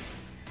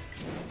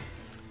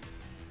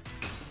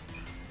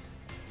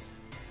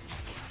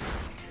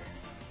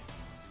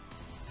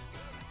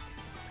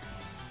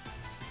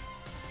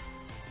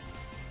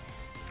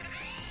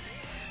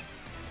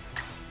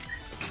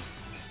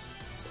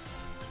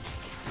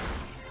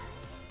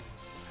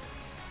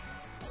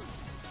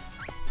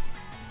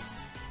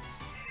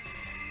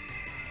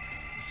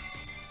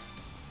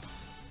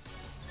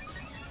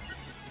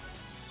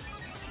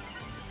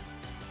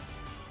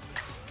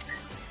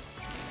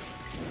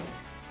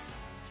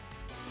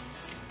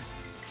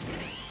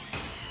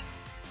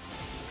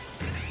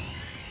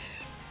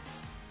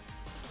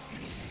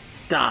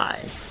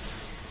 Die.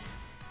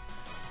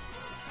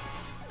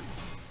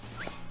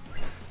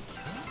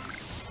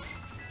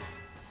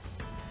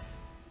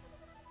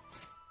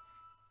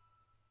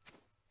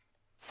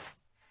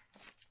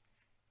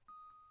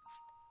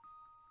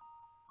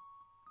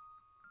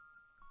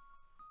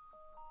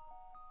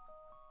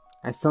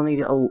 I still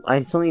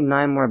need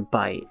 9 more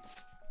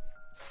bites.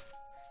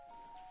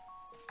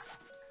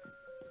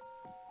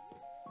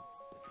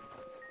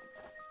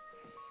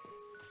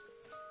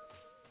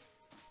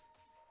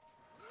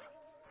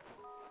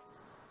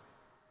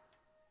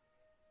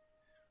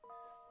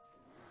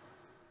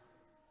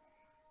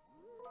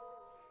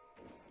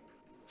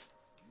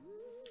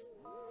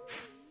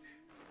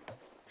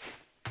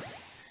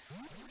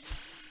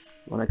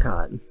 What a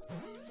cod.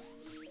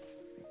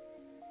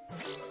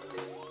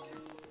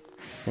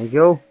 Thank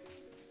you.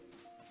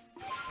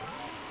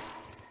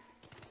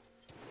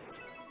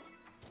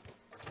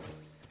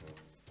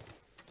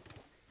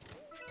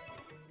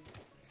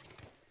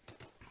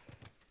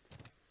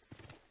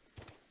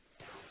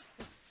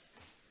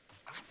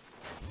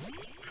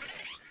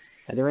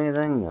 I do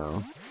anything?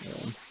 No.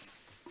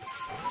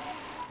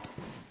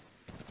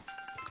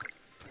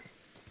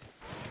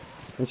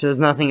 Which there's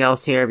nothing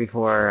else here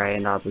before I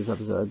end off this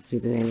episode. See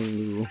if there's anything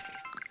new.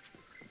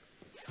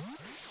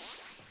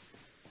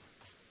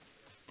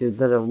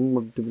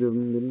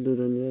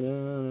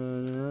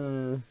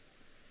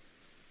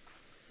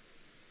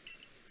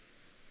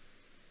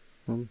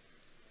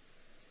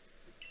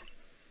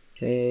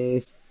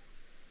 Paste.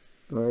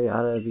 Or you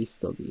ought to be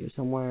still be here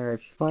somewhere.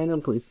 If you find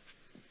them, please.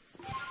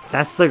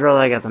 That's the girl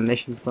I got the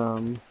mission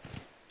from.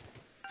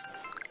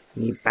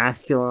 Need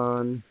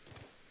Basculon.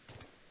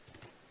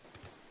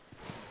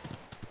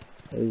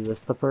 Is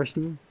this the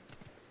person?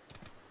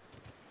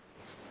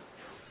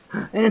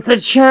 And it's a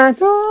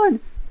Chaton!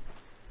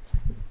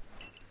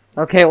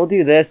 Okay, we'll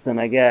do this then,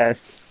 I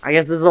guess. I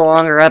guess this is a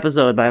longer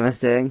episode by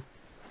mistake.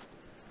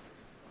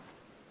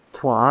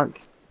 Twok.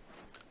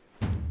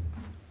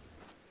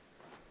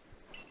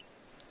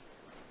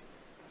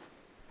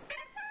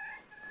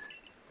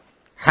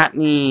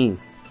 Hackney!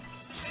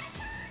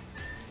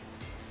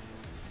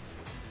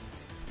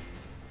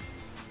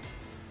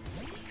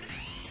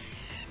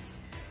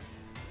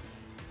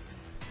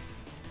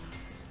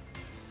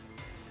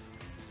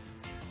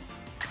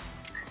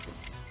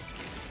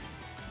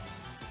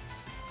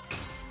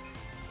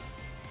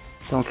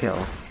 Don't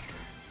kill.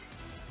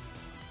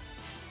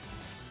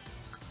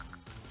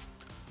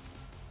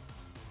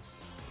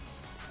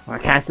 I'll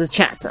cast this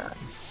chatter.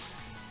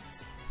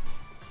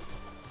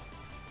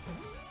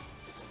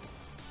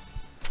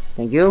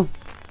 Thank you.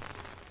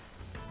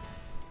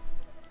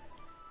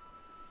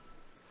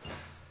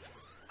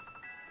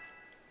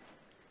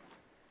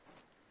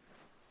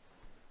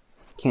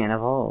 Can't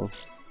evolve.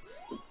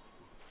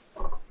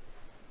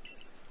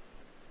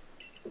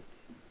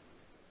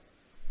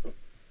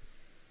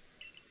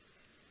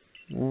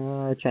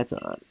 Chat's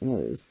on. There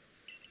it is.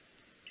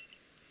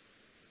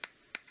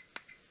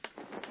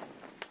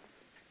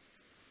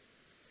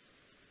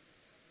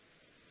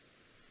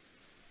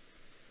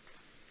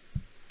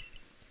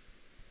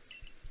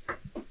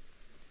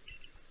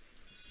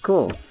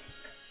 Cool.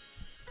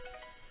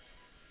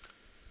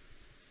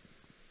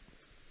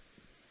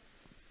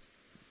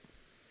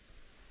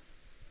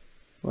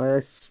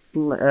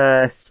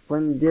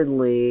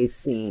 Splendidly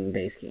seen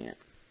base camp.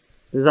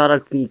 This ought to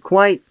be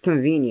quite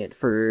convenient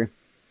for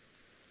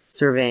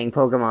surveying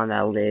Pokemon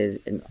that live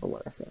in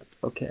Alaska.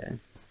 Okay.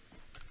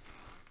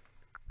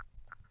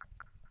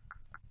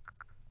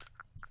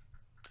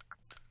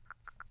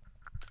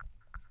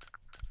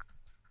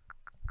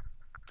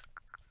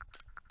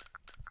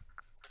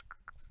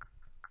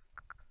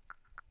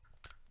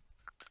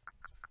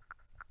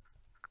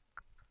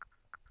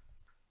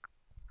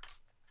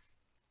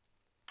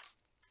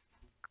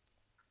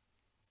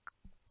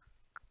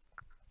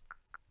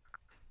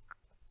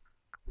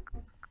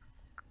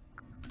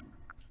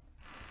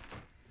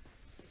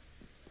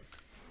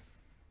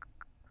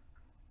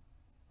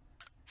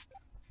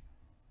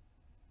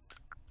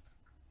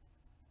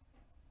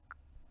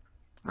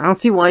 I don't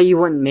see why you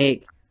wouldn't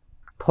make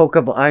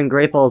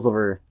Great Balls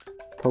over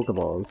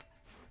Pokeballs.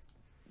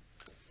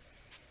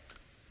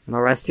 I'm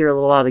gonna rest here a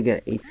little while to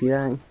get HP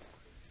back.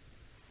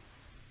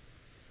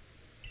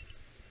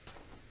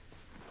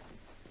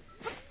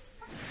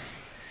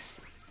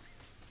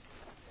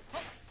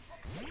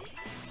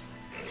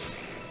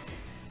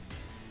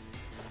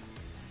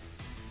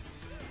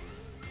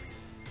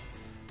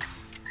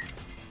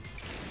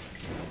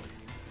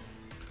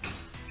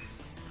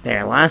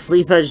 There, last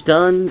Leaf Edge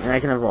done, and I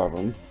can evolve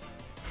them.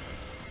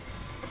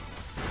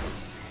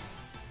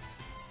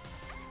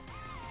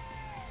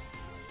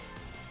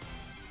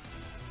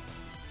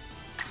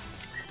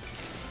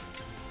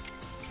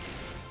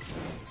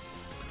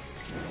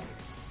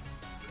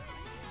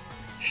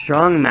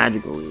 Strong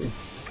Magical Leaf.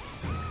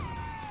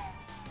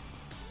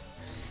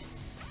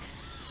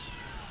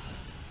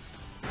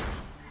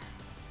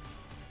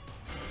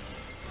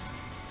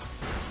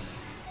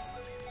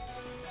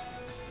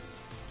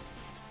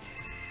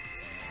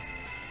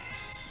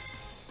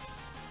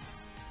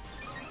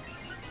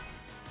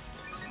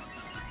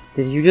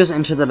 Did you just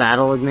enter the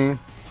battle with me?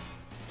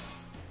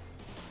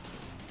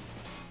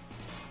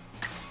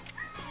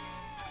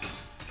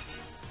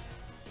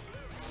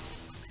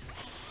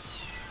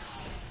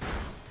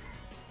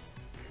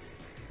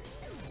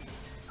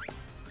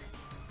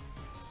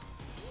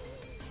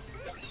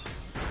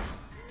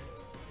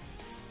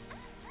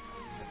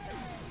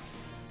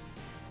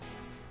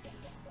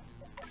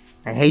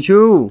 I hate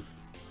you!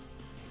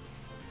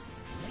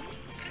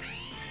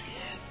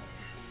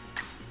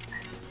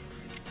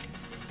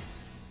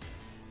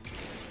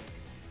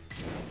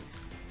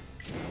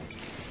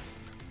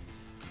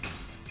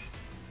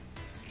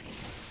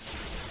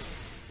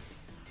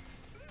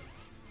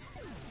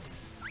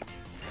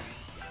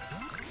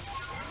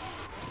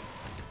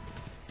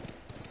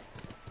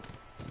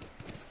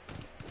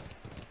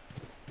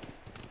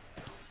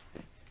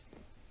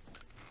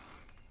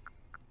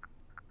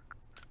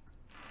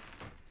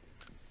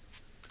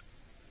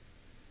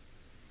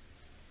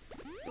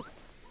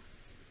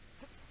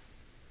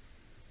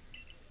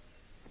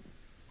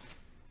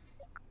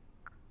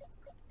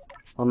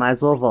 Well, might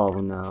as well evolve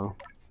him now.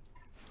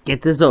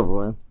 Get this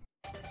over with.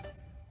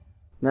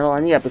 Middle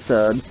on the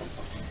episode.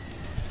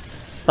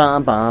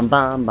 Bum bum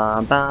bum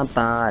bum bum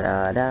ba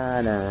da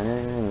da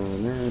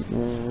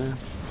da.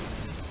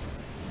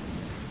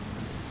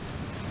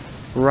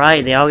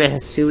 Right, they all get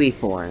Hisui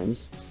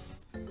forms.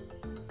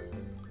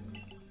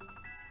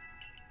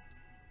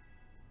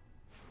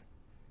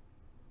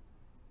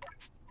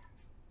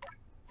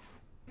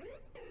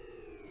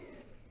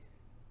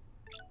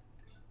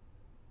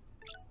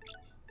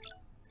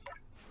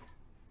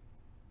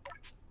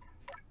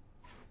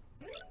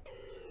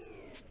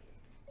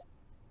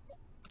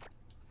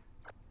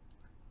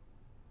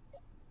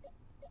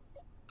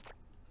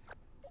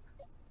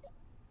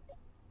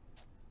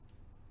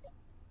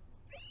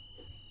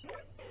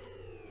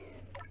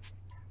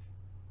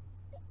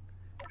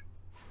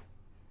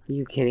 Are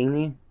you kidding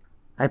me?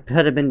 I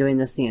could have been doing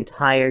this the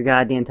entire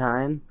goddamn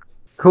time.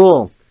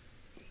 Cool.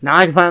 Now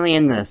I can finally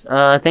end this.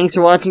 Thanks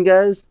for watching,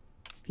 guys.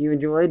 If you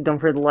enjoyed, don't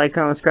forget to like,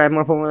 comment, subscribe,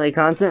 more Pokemon related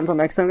content. Until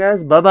next time,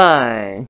 guys. Bye-bye.